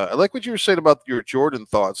 And I like what you were saying about your Jordan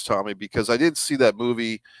thoughts, Tommy, because I did see that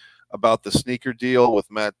movie about the sneaker deal with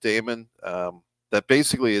Matt Damon. That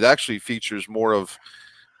basically it actually features more of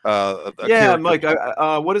a Yeah, character. Mike.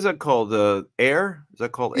 What is that called? Air? Is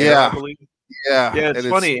that called Air? I Yeah, believe. yeah, Yeah, it's and it's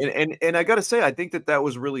funny, and I gotta say, I think that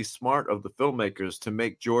was really smart of the filmmakers to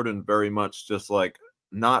make Jordan very much just like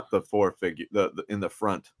not the four figure, the in the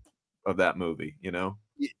front of that movie.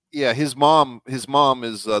 yeah. His mom is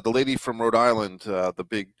the lady from Rhode Island, the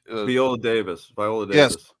big Viola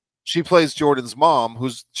yes, Davis. she plays Jordan's mom,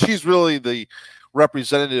 she's really the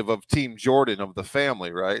representative of Team Jordan of the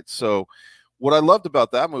family, right? So what I loved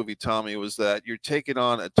about that movie, Tommy, was that you're taking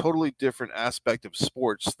on a totally different aspect of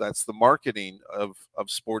sports. That's the marketing of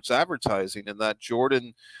sports advertising, and that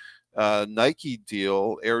Jordan Nike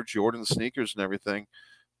deal, Air Jordan sneakers and everything.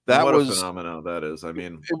 And That what a was phenomenon that is. I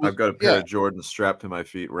mean, it I've was got a pair yeah, of Jordans strapped to my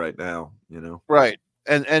feet right now. right.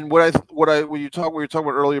 And what I when we were talking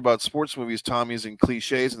about earlier about sports movies, Tommy's and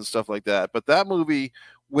cliches and stuff like that. But that movie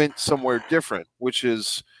went somewhere different, which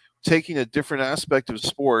is taking a different aspect of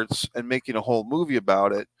sports and making a whole movie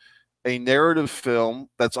about it. A narrative film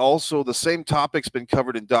that's also the same topic's been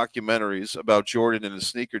covered in documentaries about Jordan and his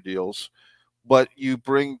sneaker deals, but you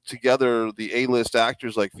bring together the A-list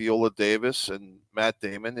actors like Viola Davis and Matt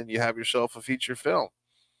Damon, and you have yourself a feature film.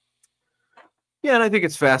 Yeah, and I think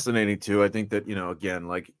it's fascinating too. I think that, again,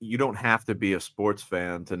 like you don't have to be a sports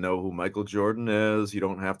fan to know who Michael Jordan is. You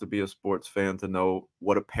don't have to be a sports fan to know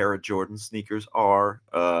what a pair of Jordan sneakers are.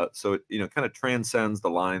 So it, kind of transcends the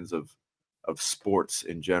lines of sports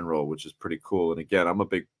in general, which is pretty cool. And again, I'm a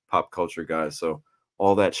big pop culture guy, so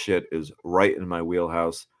all that shit is right in my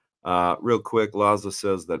wheelhouse. Real quick, Laza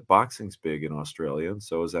says that boxing's big in Australia, and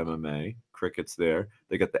so is MMA. Cricket's there.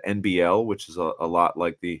 They got the NBL, which is a lot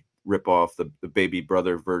like the rip off the baby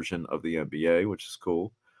brother version of the NBA, which is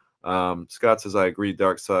cool. Scott says, I agree.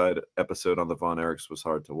 Dark Side episode on the Von Erichs was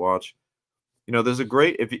hard to watch. There's a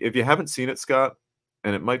great, if you haven't seen it, Scott,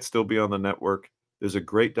 and it might still be on the network, there's a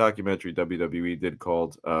great documentary WWE did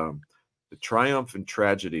called The Triumph and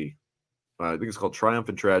Tragedy. I think it's called Triumph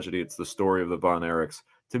and Tragedy. It's the story of the Von Erichs.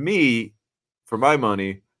 To me, for my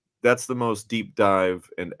money, that's the most deep dive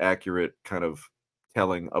and accurate kind of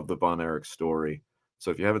telling of the Von Erich story.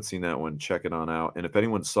 So if you haven't seen that one, check it on out. And if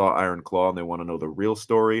anyone saw Iron Claw and they want to know the real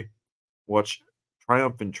story, watch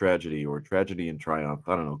Triumph and Tragedy or Tragedy and Triumph.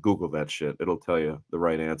 I don't know. Google that shit. It'll tell you the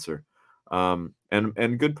right answer. And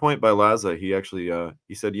good point by Laza. He actually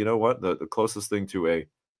he said, you know what? The closest thing to a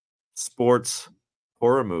sports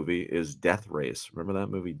horror movie is Death Race. Remember that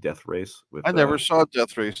movie, Death Race? With I never saw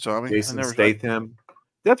Death Race, Tommy. Jason Statham.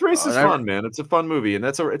 Death Race is I fun, man. It's a fun movie, and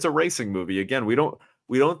it's a racing movie. Again, we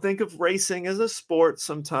don't think of racing as a sport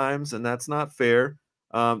sometimes, and that's not fair.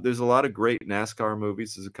 There's a lot of great NASCAR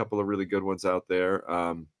movies. There's a couple of really good ones out there.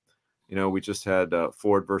 You know, we just had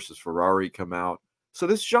Ford versus Ferrari come out. So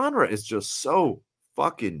this genre is just so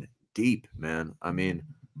fucking deep, man. I mean,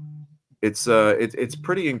 it's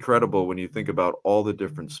pretty incredible when you think about all the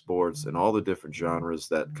different sports and all the different genres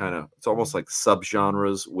that kind of, it's almost like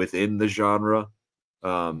subgenres within the genre.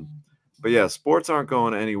 But yeah, sports aren't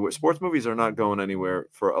going anywhere. Sports movies are not going anywhere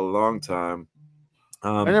for a long time.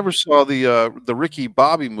 I never saw the Ricky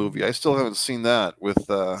Bobby movie. I still haven't seen that with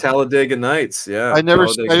Talladega Nights. Yeah,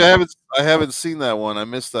 I haven't seen that one. I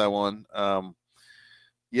missed that one.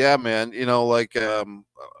 Yeah, man. You know, like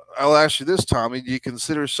I'll ask you this, Tommy. Do you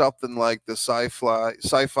consider something like the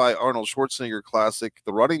sci-fi Arnold Schwarzenegger classic,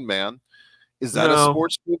 The Running Man? Is that a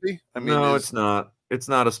sports movie? I mean, no, it's not. It's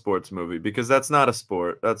not a sports movie because that's not a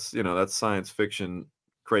sport. That's, you know, that's science fiction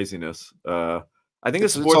craziness. I think a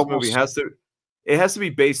sports movie has to be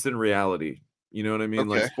based in reality. You know what I mean?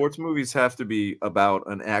 Okay. Like sports movies have to be about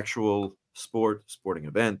an actual sporting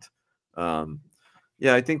event.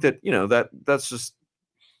 Yeah, I think that, you know, that's just,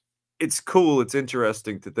 it's cool. It's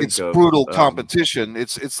interesting to think of. It's brutal competition.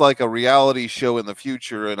 It's like a reality show in the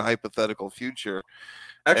future, and a hypothetical future.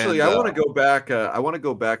 Actually, I want to go back. I want to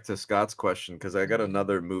go back to Scott's question because I got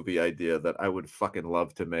another movie idea that I would fucking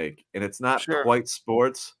love to make, and it's not quite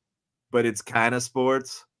sports, but it's kind of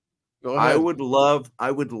sports. Go ahead. I would love,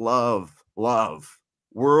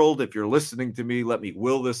 world. If you're listening to me, let me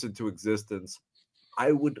will this into existence.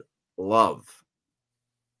 I would love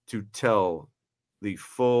to tell the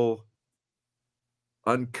full,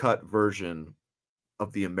 uncut version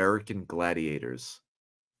of the American Gladiators.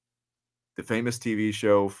 The famous TV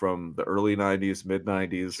show from the early 90s, mid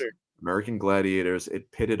 90s, American Gladiators. It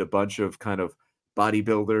pitted a bunch of kind of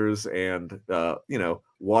bodybuilders and, you know,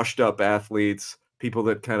 washed up athletes, people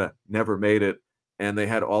that kind of never made it. And they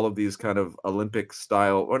had all of these kind of Olympic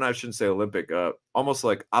style, or I shouldn't say Olympic, almost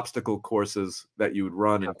like obstacle courses that you would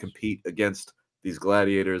run and compete against these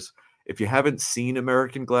gladiators. If you haven't seen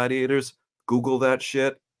American Gladiators, Google that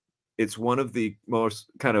shit. It's one of the most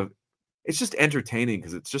kind of, it's just entertaining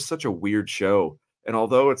because it's just such a weird show. And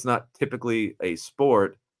although it's not typically a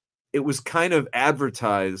sport, it was kind of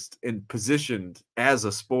advertised and positioned as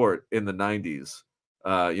a sport in the 90s.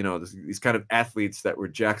 You know, these kind of athletes that were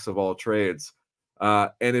jacks of all trades.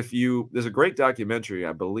 And there's a great documentary,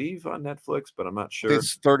 I believe, on Netflix, but I'm not sure.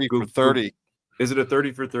 It's 30 for 30. Is it a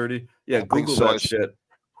 30 for 30? Yeah, Google that shit.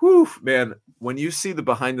 Whew, man, when you see the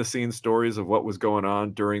behind the scenes stories of what was going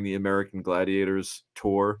on during the American Gladiators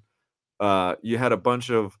tour, you had a bunch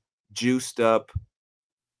of juiced up,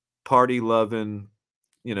 party loving,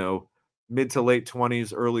 you know, mid to late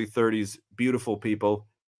 20s, early 30s, beautiful people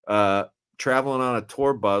traveling on a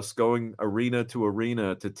tour bus, going arena to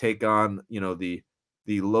arena to take on, you know, the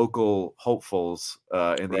local hopefuls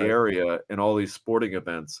in the area and all these sporting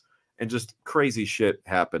events, and just crazy shit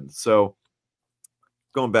happened. So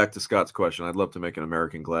going back to Scott's question, I'd love to make an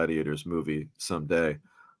American Gladiators movie someday.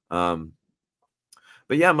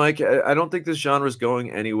 But yeah, Mike, I don't think this genre is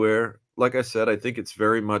going anywhere. Like I said, I think it's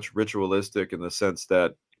very much ritualistic in the sense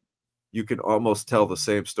that you can almost tell the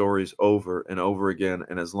same stories over and over again.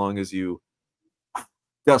 And as long as you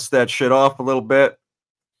dust that shit off a little bit,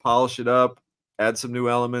 polish it up, add some new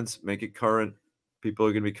elements, make it current, people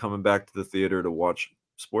are going to be coming back to the theater to watch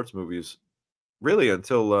sports movies really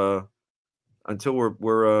until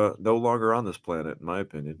we're no longer on this planet, in my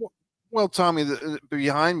opinion. Well, Tommy,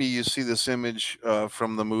 behind me, you see this image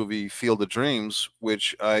from the movie Field of Dreams,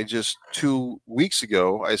 which I just 2 weeks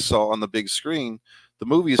ago I saw on the big screen. The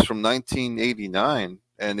movie is from 1989,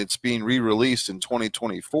 and it's being re-released in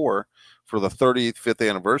 2024 for the 35th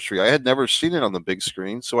anniversary. I had never seen it on the big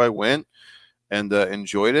screen, so I went and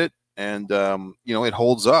enjoyed it. And, you know, it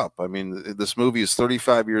holds up. I mean, this movie is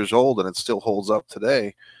 35 years old, and it still holds up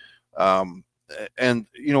today. And,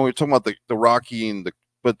 you know, we're talking about the Rocky and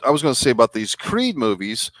but I was going to say about these Creed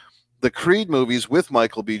movies, the Creed movies with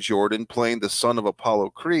Michael B. Jordan playing the son of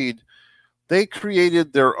Apollo Creed, they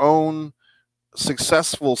created their own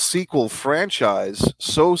successful sequel franchise,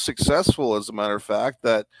 so successful, as a matter of fact,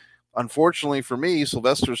 that unfortunately for me,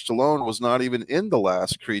 Sylvester Stallone was not even in the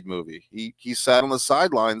last Creed movie. He sat on the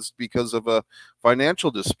sidelines because of a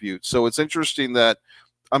financial dispute. So it's interesting that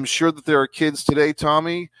I'm sure that there are kids today,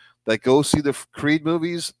 Tommy, that go see the Creed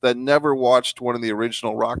movies that never watched one of the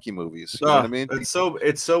original Rocky movies. You know what I mean? It's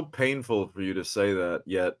so painful for you to say that,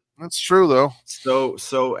 yet That's true, though.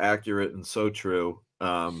 so accurate and so true.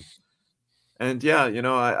 And yeah,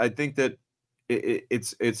 I think that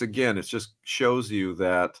it's again, it just shows you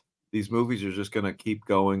that these movies are just going to keep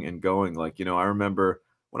going and going. Like, I remember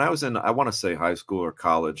when I was in, I want to say high school or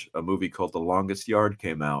college, a movie called The Longest Yard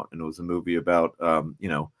came out, and it was a movie about,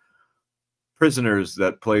 prisoners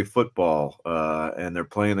that play football, and they're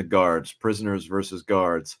playing the guards, prisoners versus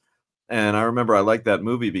guards. And I remember I liked that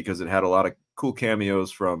movie because it had a lot of cool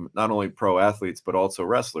cameos from not only pro athletes but also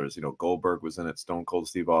wrestlers. Goldberg was in it, Stone Cold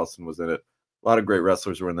Steve Austin was in it. A lot of great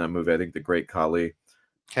wrestlers were in that movie. I think the Great Khali.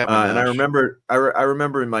 Kevin And I Nash. remember, I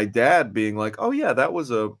remember my dad being like, "Oh yeah, that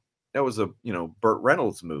was a Burt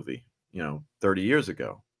Reynolds movie, 30 years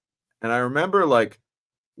ago." And I remember like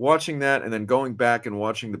watching that and then going back and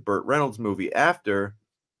watching the Burt Reynolds movie after.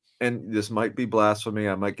 And this might be blasphemy.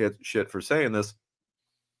 I might get shit for saying this.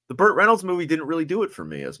 The Burt Reynolds movie didn't really do it for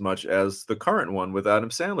me as much as the current one with Adam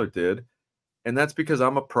Sandler did. And that's because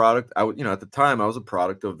I'm a product. At the time I was a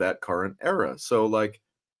product of that current era. So like,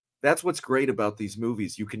 that's what's great about these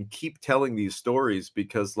movies. You can keep telling these stories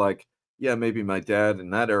because, like, yeah, maybe my dad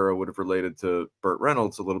in that era would have related to Burt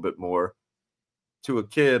Reynolds a little bit more. To a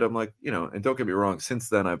kid, I'm like, and don't get me wrong, since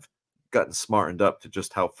then I've gotten smartened up to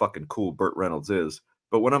just how fucking cool Burt Reynolds is.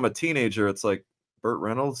 But when I'm a teenager, it's like Burt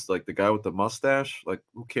Reynolds, like the guy with the mustache, like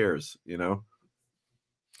who cares,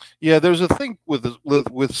 Yeah, there's a thing with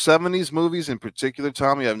 70s movies in particular,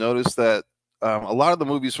 Tommy. I've noticed that a lot of the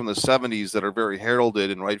movies from the 70s that are very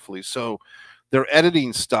heralded and rightfully so, their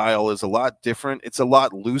editing style is a lot different. It's a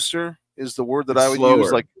lot looser, is the word that It's I would use.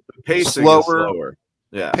 slower. Like The pacing is slower, slower.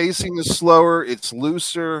 Yeah. pacing is slower. It's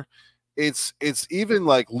looser. It's even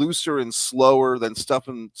like looser and slower than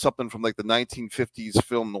something from like the 1950s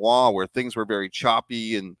film noir, where things were very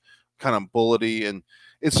choppy and kind of bullety. And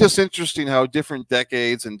it's just interesting how different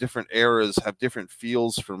decades and different eras have different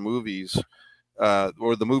feels for movies,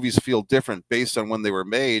 or the movies feel different based on when they were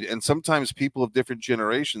made. And sometimes people of different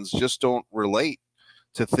generations just don't relate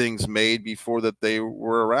to things made before that they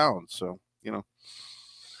were around. So,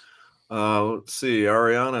 Let's see.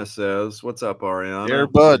 Ariana says, "What's up, Air Ariana? To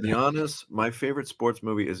Bud. be honest, my favorite sports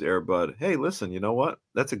movie is Air Bud." Hey, listen, you know what?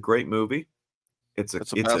 That's a great movie. It's a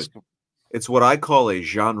That's a it's a basketball. it's what I call a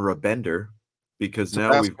genre bender because It's a now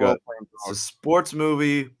we've basketball got playing it's a dog. sports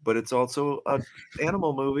movie, but it's also a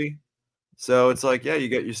animal movie. So it's like, yeah, you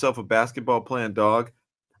get yourself a basketball playing dog.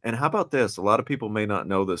 And how about this? A lot of people may not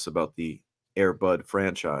know this about the Air Bud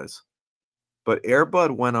franchise. But Air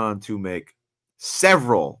Bud went on to make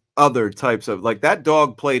several other types of, like, that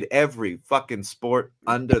dog played every fucking sport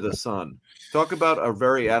under the sun. Talk about a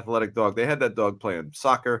very athletic dog. They had that dog playing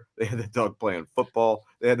soccer. They had that dog playing football.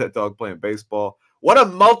 They had that dog playing baseball. What a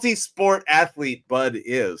multi-sport athlete Bud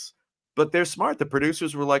is. But they're smart. The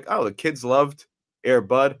producers were like, "Oh, the kids loved Air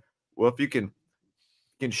Bud. Well, if you can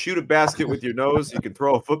shoot a basket with your nose, you can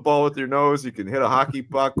throw a football with your nose, you can hit a hockey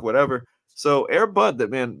puck, whatever." So Air Bud, that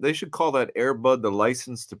man, they should call that Air Bud the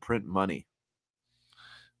license to print money.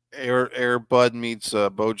 Air Bud meets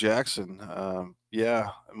Bo Jackson. Yeah,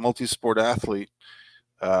 multi-sport athlete.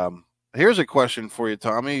 Here's a question for you,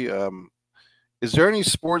 Tommy. Is there any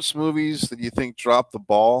sports movies that you think dropped the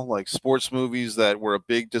ball, like sports movies that were a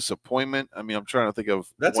big disappointment? I mean, I'm trying to think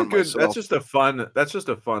of That's a one good. That's myself. just a fun. That's just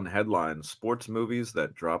a fun headline. Sports movies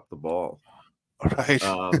that drop the ball. Right.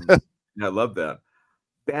 Yeah, I love that.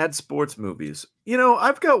 Bad sports movies.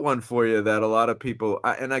 I've got one for you that a lot of people.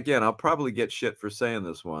 And again, I'll probably get shit for saying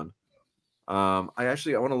this one. I want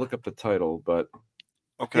to look up the title, but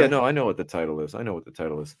yeah, Okay. no, I know what the title is. I know what the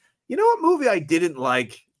title is. You know what movie I didn't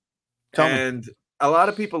like, Tell me. and a lot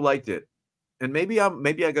of people liked it, and maybe I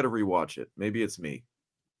got to rewatch it. Maybe it's me.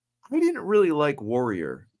 I didn't really like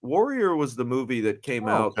Warrior. Warrior was the movie that came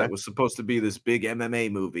Oh, out okay. that was supposed to be this big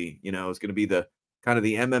MMA movie. It's going to be the kind of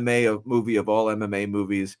the MMA movie of all MMA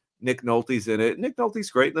movies. Nick Nolte's in it. Nick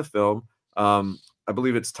Nolte's great in the film. I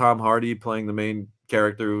believe it's Tom Hardy playing the main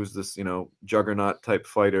character, who's this juggernaut type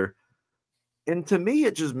fighter. And to me,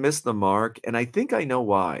 it just missed the mark, and I think I know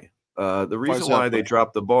why. The Why is reason that, why they buddy?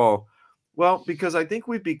 dropped the ball, well, because I think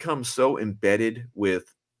we've become so embedded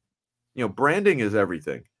with, branding is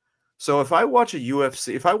everything. So if I watch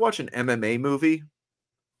if I watch an MMA movie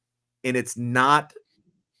and it's not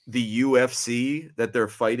the UFC that they're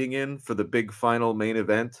fighting in for the big final main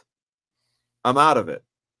event, I'm out of it.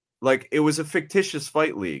 Like, it was a fictitious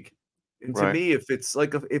fight league. And to Right. me, if it's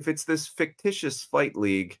like if it's this fictitious fight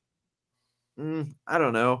league, I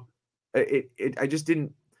don't know. I just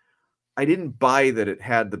didn't buy that it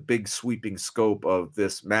had the big sweeping scope of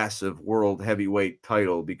this massive world heavyweight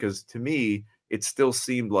title, because to me, it still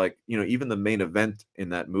seemed like, even the main event in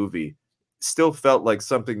that movie still felt like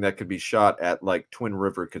something that could be shot at like Twin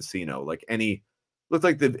River Casino. Like it looked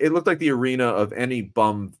like the arena of any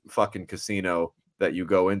bum fucking casino that you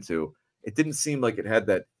go into. It didn't seem like it had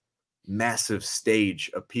that massive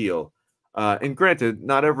stage appeal. And granted,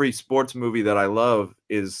 not every sports movie that I love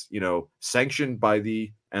is, sanctioned by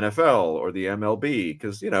the NFL or the MLB,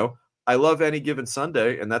 because, I love Any Given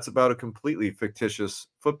Sunday, and that's about a completely fictitious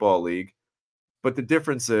football league. But the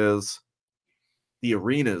difference is the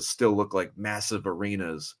arenas still look like massive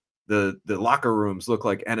arenas. The locker rooms look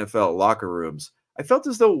like NFL locker rooms. I felt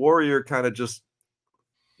as though Warrior kind of just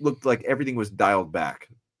looked like everything was dialed back.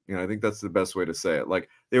 I think that's the best way to say it. Like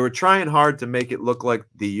they were trying hard to make it look like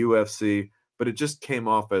the UFC, but it just came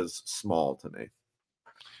off as small to me.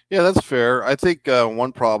 Yeah, that's fair. I think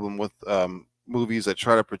one problem with movies that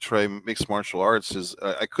try to portray mixed martial arts is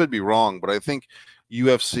I could be wrong, but I think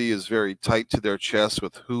UFC is very tight to their chest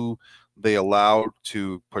with who they allow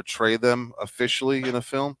to portray them officially in a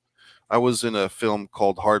film. I was in a film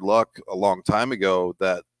called Hard Luck a long time ago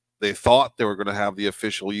that they thought they were going to have the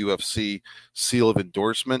official UFC seal of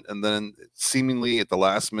endorsement, and then seemingly at the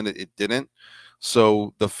last minute it didn't.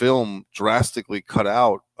 So the film drastically cut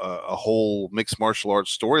out a whole mixed martial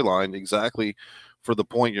arts storyline exactly for the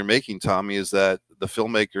point you're making, Tommy, is that the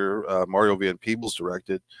filmmaker Mario Van Peebles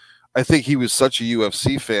directed. I think he was such a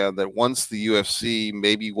UFC fan that once the UFC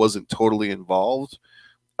maybe wasn't totally involved,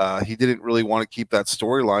 he didn't really want to keep that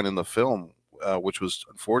storyline in the film, which was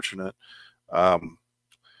unfortunate.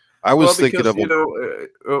 I was thinking of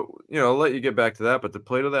I'll let you get back to that, but to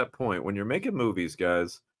play to that point, when you're making movies,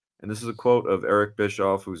 guys, and this is a quote of Eric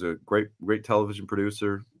Bischoff, who's a great television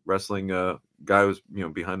producer, wrestling guy who's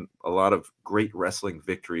behind a lot of great wrestling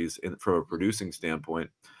victories from a producing standpoint,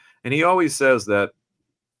 and he always says that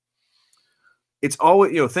it's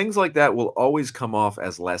always things like that will always come off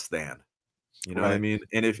as less than. You know what I right. mean?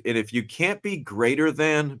 And if you can't be greater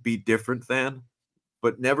than, be different than,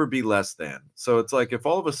 but never be less than. So it's like if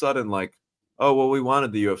all of a sudden, like, oh well, we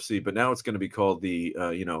wanted the UFC, but now it's going to be called the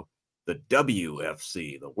the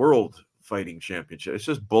WFC, the World Fighting Championship. It's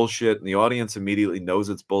just bullshit, and the audience immediately knows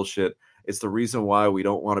it's bullshit. It's the reason why we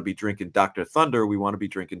don't want to be drinking Dr. Thunder. We want to be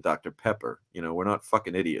drinking Dr. Pepper. We're not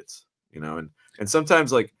fucking idiots. And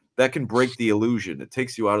sometimes like that can break the illusion. It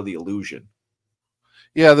takes you out of the illusion.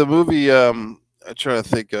 Yeah, the movie. I'm trying to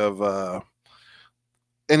think of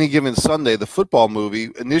Any Given Sunday. The football movie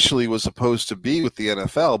initially was supposed to be with the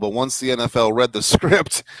NFL, but once the NFL read the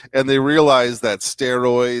script and they realized that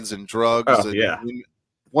steroids and drugs,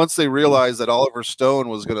 once they realized that Oliver Stone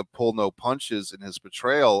was going to pull no punches in his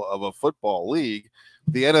portrayal of a football league,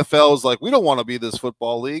 the NFL was like, we don't want to be this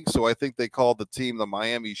football league. So I think they called the team the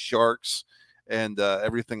Miami Sharks and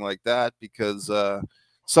everything like that, because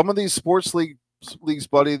some of these sports leagues,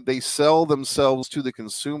 buddy, they sell themselves to the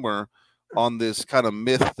consumer on this kind of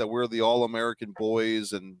myth that we're the all-American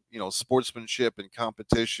boys and sportsmanship and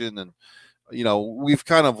competition, and we've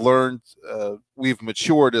kind of learned, we've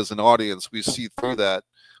matured as an audience. We see through that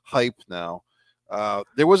hype now.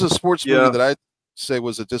 There was a sports movie that I say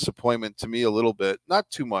was a disappointment to me a little bit, not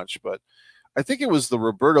too much, but I think it was the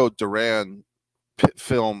Roberto Duran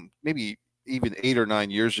film, maybe even 8 or 9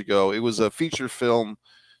 years ago. It was a feature film,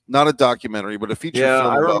 not a documentary, but a feature film.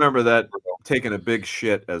 I remember that taking a big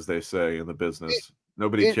shit, as they say in the business.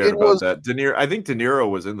 Nobody cared about that. I think De Niro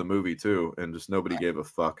was in the movie too, and just nobody gave a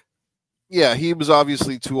fuck. Yeah, he was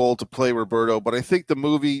obviously too old to play Roberto, but I think the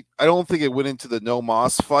movie, I don't think it went into the no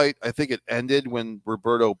Moss fight. I think it ended when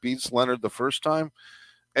Roberto beats Leonard the first time.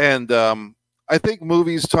 And I think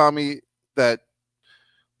movies, Tommy, that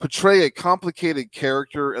portray a complicated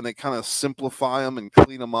character and they kind of simplify them and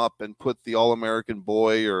clean them up and put the all-American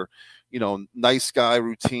boy or nice guy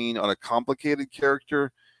routine on a complicated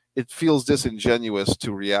character, it feels disingenuous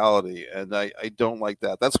to reality, and I don't like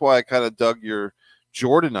that. That's why I kind of dug your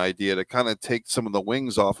Jordan idea to kind of take some of the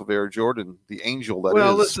wings off of Air Jordan, the angel that is.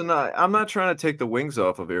 Well, listen, I'm not trying to take the wings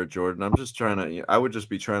off of Air Jordan. I'm just trying to, I would just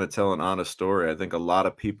be trying to tell an honest story. I think a lot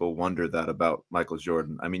of people wonder that about Michael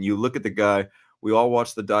Jordan. I mean, you look at the guy, we all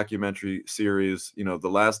watched the documentary series. The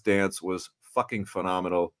Last Dance was fucking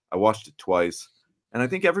phenomenal. I watched it twice. And I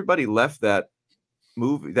think everybody left that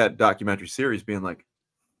documentary series being like,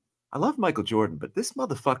 I love Michael Jordan, but this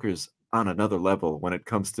motherfucker's on another level when it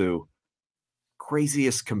comes to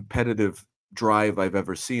craziest competitive drive I've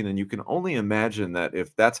ever seen. And you can only imagine that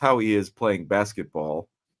if that's how he is playing basketball,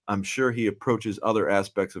 I'm sure he approaches other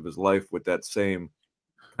aspects of his life with that same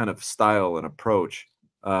kind of style and approach.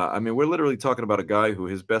 I mean, we're literally talking about a guy who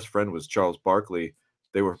his best friend was Charles Barkley.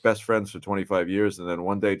 They were best friends for 25 years, and then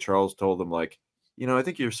one day Charles told him, like, I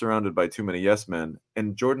think you're surrounded by too many yes men.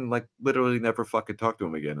 And Jordan, like, literally never fucking talked to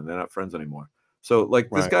him again, and they're not friends anymore. So, like,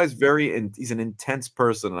 this Right. guy's he's an intense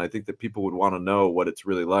person, and I think that people would want to know what it's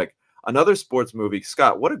really like. Another sports movie,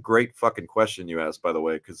 Scott, what a great fucking question you asked, by the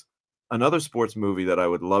way, because another sports movie that I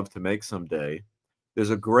would love to make someday, there's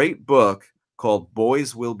a great book called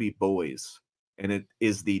Boys Will Be Boys, and it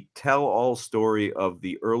is the tell-all story of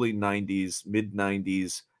the early 90s,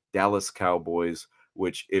 mid-90s Dallas Cowboys,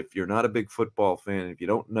 which, if you're not a big football fan, if you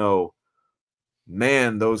don't know,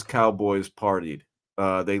 man, those Cowboys partied.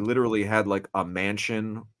 They literally had like a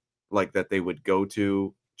mansion like that they would go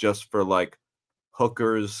to just for like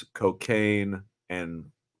hookers, cocaine, and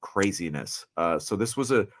craziness. So this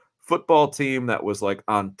was a football team that was like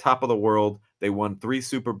on top of the world. They won 3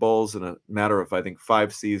 Super Bowls in a matter of, I think,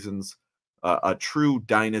 5 seasons. A true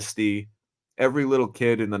dynasty. Every little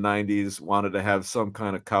kid in the 90s wanted to have some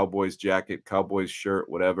kind of Cowboys jacket, Cowboys shirt,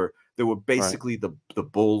 whatever. They were Right. basically the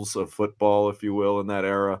Bulls of football, if you will, in that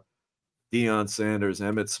era. Deion Sanders,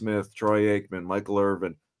 Emmitt Smith, Troy Aikman, Michael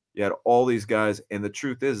Irvin. You had all these guys, and the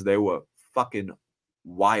truth is they were fucking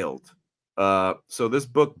wild. So this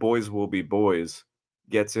book, Boys Will Be Boys,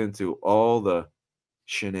 gets into all the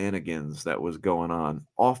shenanigans that was going on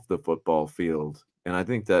off the football field. And I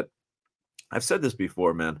think that I've said this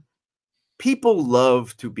before, man. People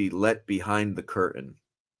love to be let behind the curtain,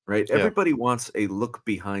 right? Yeah. Everybody wants a look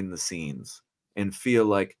behind the scenes and feel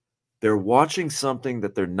like they're watching something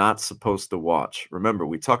that they're not supposed to watch. Remember,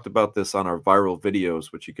 we talked about this on our viral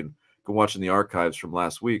videos, which you can go watch in the archives from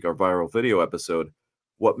last week, our viral video episode.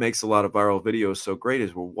 What makes a lot of viral videos so great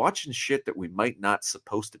is we're watching shit that we might not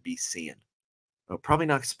supposed to be seeing. Probably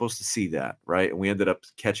not supposed to see that, right? And we ended up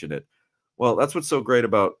catching it. Well, that's what's so great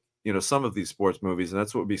about some of these sports movies, and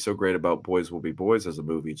that's what would be so great about Boys Will Be Boys as a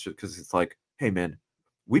movie, because it's like, hey man,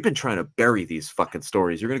 we've been trying to bury these fucking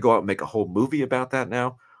stories. You're gonna go out and make a whole movie about that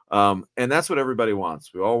now, and that's what everybody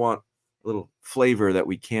wants. We all want a little flavor that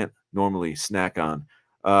we can't normally snack on.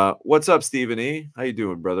 What's up, Stephen E? How you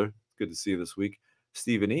doing, brother? Good to see you this week.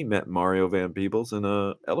 Stephen E met Mario Van Peebles in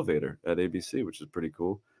a elevator at ABC, which is pretty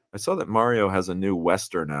cool. I saw that Mario has a new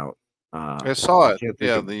Western out. I saw I it. can't think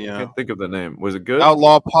Yeah, of the can't think of the name. Was it good?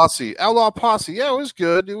 Outlaw Posse. Outlaw Posse. Yeah, it was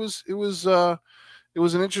good. It was an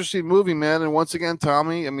interesting movie, man. And once again,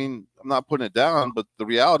 Tommy, I mean, I'm not putting it down, but the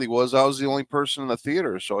reality was I was the only person in the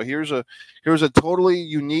theater. So here's a totally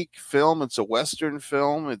unique film. It's a Western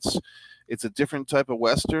film. It's a different type of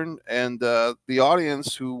Western, and the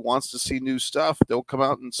audience who wants to see new stuff, they'll come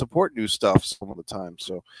out and support new stuff some of the time.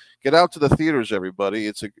 So get out to the theaters, everybody.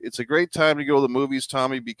 It's a great time to go to the movies,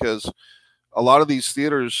 Tommy, because a lot of these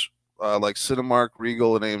theaters, like Cinemark,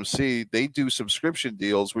 Regal, and AMC, they do subscription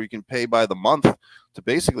deals where you can pay by the month to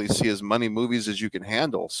basically see as many movies as you can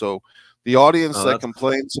handle. So the audience Oh, that that's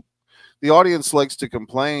complains, the audience likes to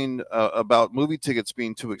complain about movie tickets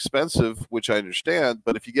being too expensive, which I understand.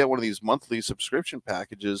 But if you get one of these monthly subscription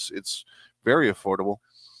packages, it's very affordable.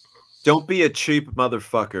 Don't be a cheap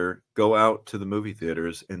motherfucker. Go out to the movie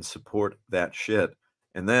theaters and support that shit.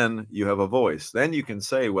 And then you have a voice. Then you can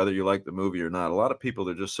say whether you like the movie or not. A lot of people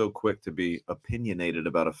are just so quick to be opinionated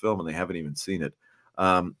about a film and they haven't even seen it.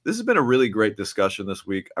 This has been a really great discussion this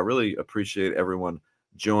week. I really appreciate everyone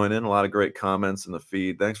joining. A lot of great comments in the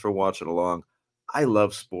feed. Thanks for watching along. I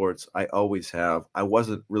love sports. I always have. I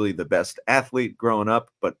wasn't really the best athlete growing up,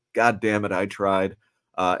 but god damn it, I tried.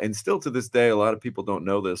 And still to this day, a lot of people don't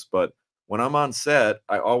know this, but when I'm on set,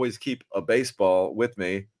 I always keep a baseball with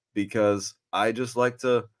me because I just like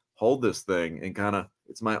to hold this thing and kind of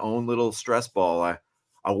it's my own little stress ball.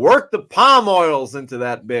 I work the palm oils into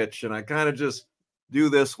that bitch and I kind of just do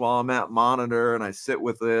this while I'm at monitor and I sit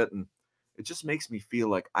with it and it just makes me feel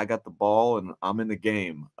like I got the ball and I'm in the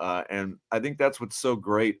game. And I think that's what's so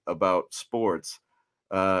great about sports.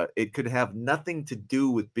 It could have nothing to do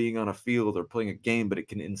with being on a field or playing a game, but it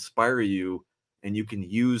can inspire you and you can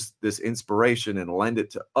use this inspiration and lend it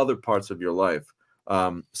to other parts of your life.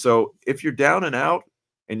 So if you're down and out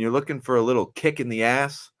and you're looking for a little kick in the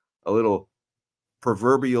ass, a little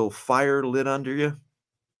proverbial fire lit under you,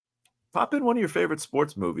 pop in one of your favorite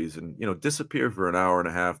sports movies and disappear for an hour and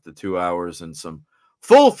a half to 2 hours and some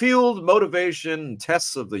full-fueled motivation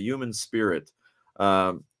tests of the human spirit.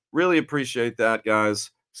 Really appreciate that,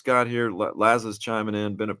 guys. Scott here, Laz is chiming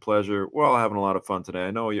in. Been a pleasure. We're all having a lot of fun today.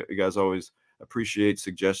 I know you guys always appreciate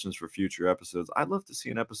suggestions for future episodes. I'd love to see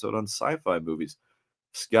an episode on sci-fi movies.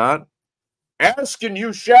 Scott, Ask and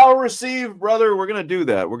you shall receive, brother. We're going to do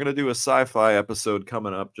that. We're going to do a sci-fi episode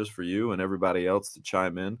coming up just for you and everybody else to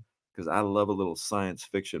chime in, because I love a little science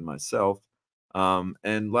fiction myself. And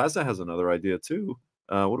Laza has another idea too.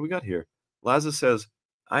 What do we got here? Laza says,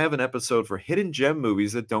 I have an episode for hidden gem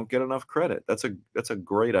movies that don't get enough credit. That's a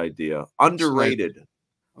great idea. Underrated.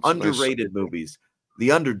 Underrated movies.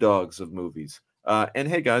 The underdogs of movies. And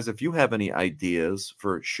hey, guys, if you have any ideas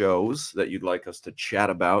for shows that you'd like us to chat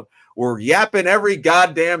about, we're yapping every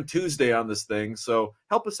goddamn Tuesday on this thing. So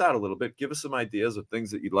help us out a little bit. Give us some ideas of things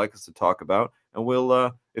that you'd like us to talk about. And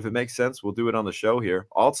we'll, if it makes sense, we'll do it on the show here.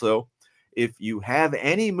 Also, if you have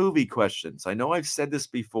any movie questions, I know I've said this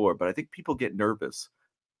before, but I think people get nervous.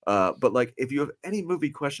 But like, if you have any movie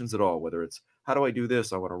questions at all, whether it's how do I do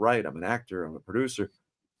this? I want to write. I'm an actor. I'm a producer.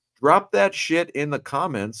 Drop that shit in the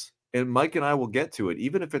comments and Mike and I will get to it.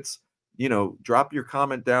 Even if it's, drop your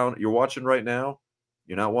comment down. You're watching right now.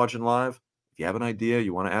 You're not watching live. If you have an idea,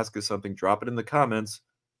 you want to ask us something, drop it in the comments.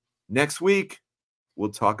 Next week,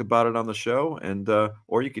 we'll talk about it on the show. And,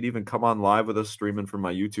 or you could even come on live with us streaming from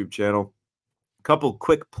my YouTube channel. A couple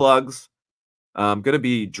quick plugs. I'm going to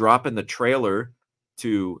be dropping the trailer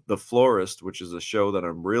to The Florist, which is a show that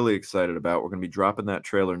I'm really excited about. We're going to be dropping that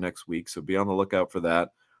trailer next week. So be on the lookout for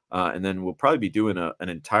that. And then we'll probably be doing an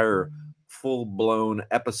entire full-blown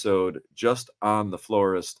episode just on The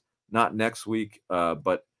Florist, not next week,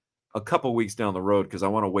 but a couple weeks down the road, because I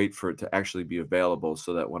want to wait for it to actually be available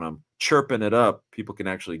so that when I'm chirping it up, people can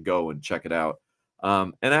actually go and check it out.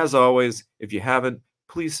 And as always, if you haven't,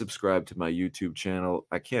 please subscribe to my YouTube channel.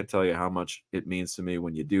 I can't tell you how much it means to me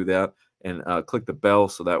when you do that. And click the bell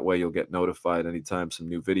so that way you'll get notified anytime some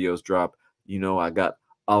new videos drop. I got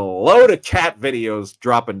a load of cat videos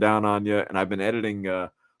dropping down on you, and I've been editing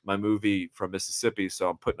my movie from Mississippi, so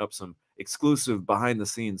I'm putting up some exclusive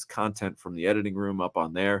behind-the-scenes content from the editing room up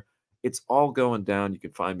on there. It's all going down. You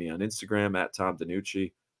can find me on Instagram at Tom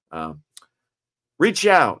DiNucci. Reach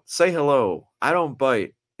out, say hello. I don't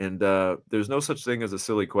bite, and there's no such thing as a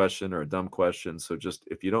silly question or a dumb question. So just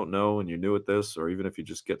if you don't know and you're new at this, or even if you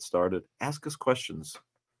just get started, ask us questions.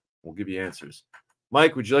 We'll give you answers.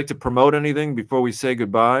 Mike, would you like to promote anything before we say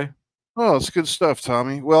goodbye? Oh, it's good stuff,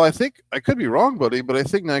 Tommy. Well, I think I could be wrong, buddy, but I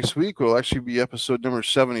think next week will actually be episode number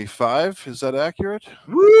 75. Is that accurate?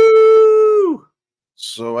 Woo!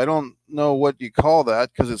 So I don't know what you call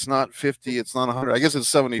that, because it's not 50, it's not 100. I guess it's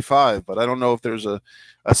 75, but I don't know if there's a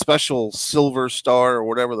special silver star or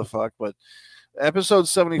whatever the fuck. But episode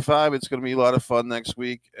 75, it's going to be a lot of fun next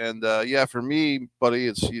week. And yeah, for me, buddy,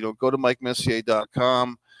 it's, go to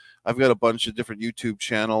MikeMessier.com. I've got a bunch of different YouTube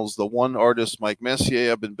channels. The one artist, Mike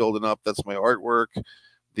Messier, I've been building up. That's my artwork.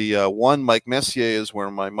 The one, Mike Messier, is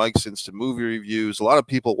where my Mike's Instant Movie Reviews. A lot of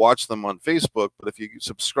people watch them on Facebook, but if you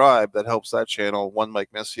subscribe, that helps that channel, one Mike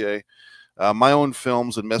Messier. My own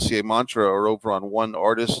films and Messier Mantra are over on One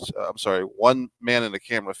Man in the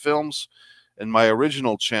Camera Films. And my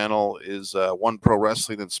original channel is One Pro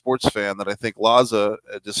Wrestling and Sports Fan, that I think Laza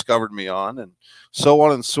discovered me on, and so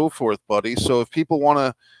on and so forth, buddy. So if people want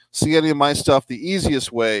to see any of my stuff, the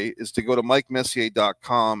easiest way is to go to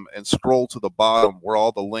MikeMessier.com and scroll to the bottom where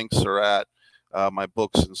all the links are at, my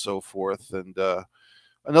books and so forth. And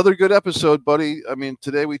another good episode, buddy. I mean,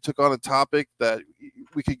 today we took on a topic that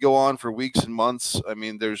we could go on for weeks and months. I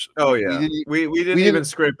mean, there's... Oh, yeah. We didn't even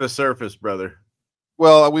scrape the surface, brother.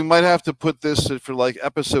 Well, we might have to put this for like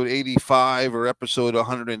episode 85 or episode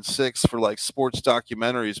 106 for like sports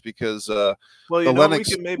documentaries, because well, you know, we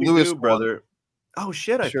can maybe do, brother. Oh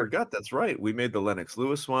shit, I forgot. That's right. We made the Lennox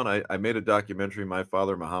Lewis one. I made a documentary, My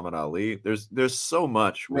Father, Muhammad Ali. There's so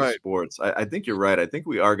much with sports. I think you're right. I think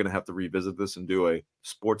we are going to have to revisit this and do a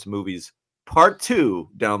sports movies part 2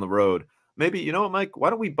 down the road. Maybe, you know what, Mike? Why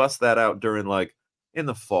don't we bust that out during like in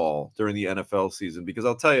the fall during the NFL season? Because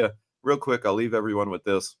I'll tell you real quick, I'll leave everyone with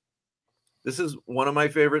this. This is one of my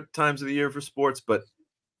favorite times of the year for sports, but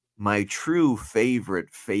my true favorite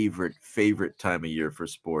time of year for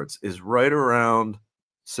sports is right around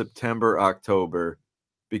September, October,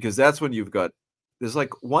 because that's when there's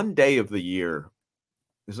like one day of the year.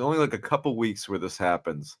 There's only like a couple weeks where this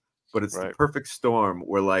happens, but it's the perfect storm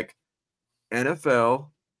where like NFL,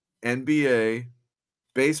 NBA,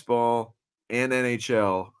 baseball, and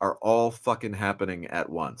NHL are all fucking happening at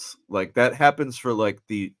once. Like that happens for like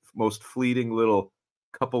the most fleeting little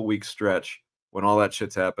couple week stretch when all that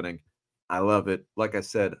shit's happening. I love it. Like I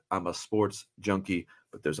said, I'm a sports junkie,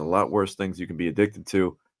 but there's a lot worse things you can be addicted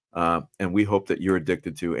to. And we hope that you're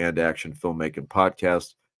addicted to And Action Filmmaking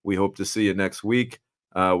Podcast. We hope to see you next week.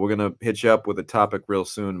 We're going to hit you up with a topic real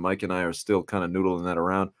soon. Mike and I are still kind of noodling that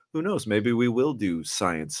around. Who knows? Maybe we will do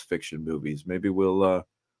science fiction movies. Maybe we'll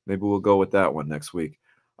Maybe we'll go with that one next week.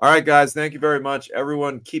 All right, guys. Thank you very much.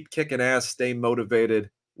 Everyone, keep kicking ass. Stay motivated.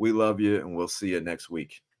 We love you, and we'll see you next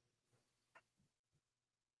week.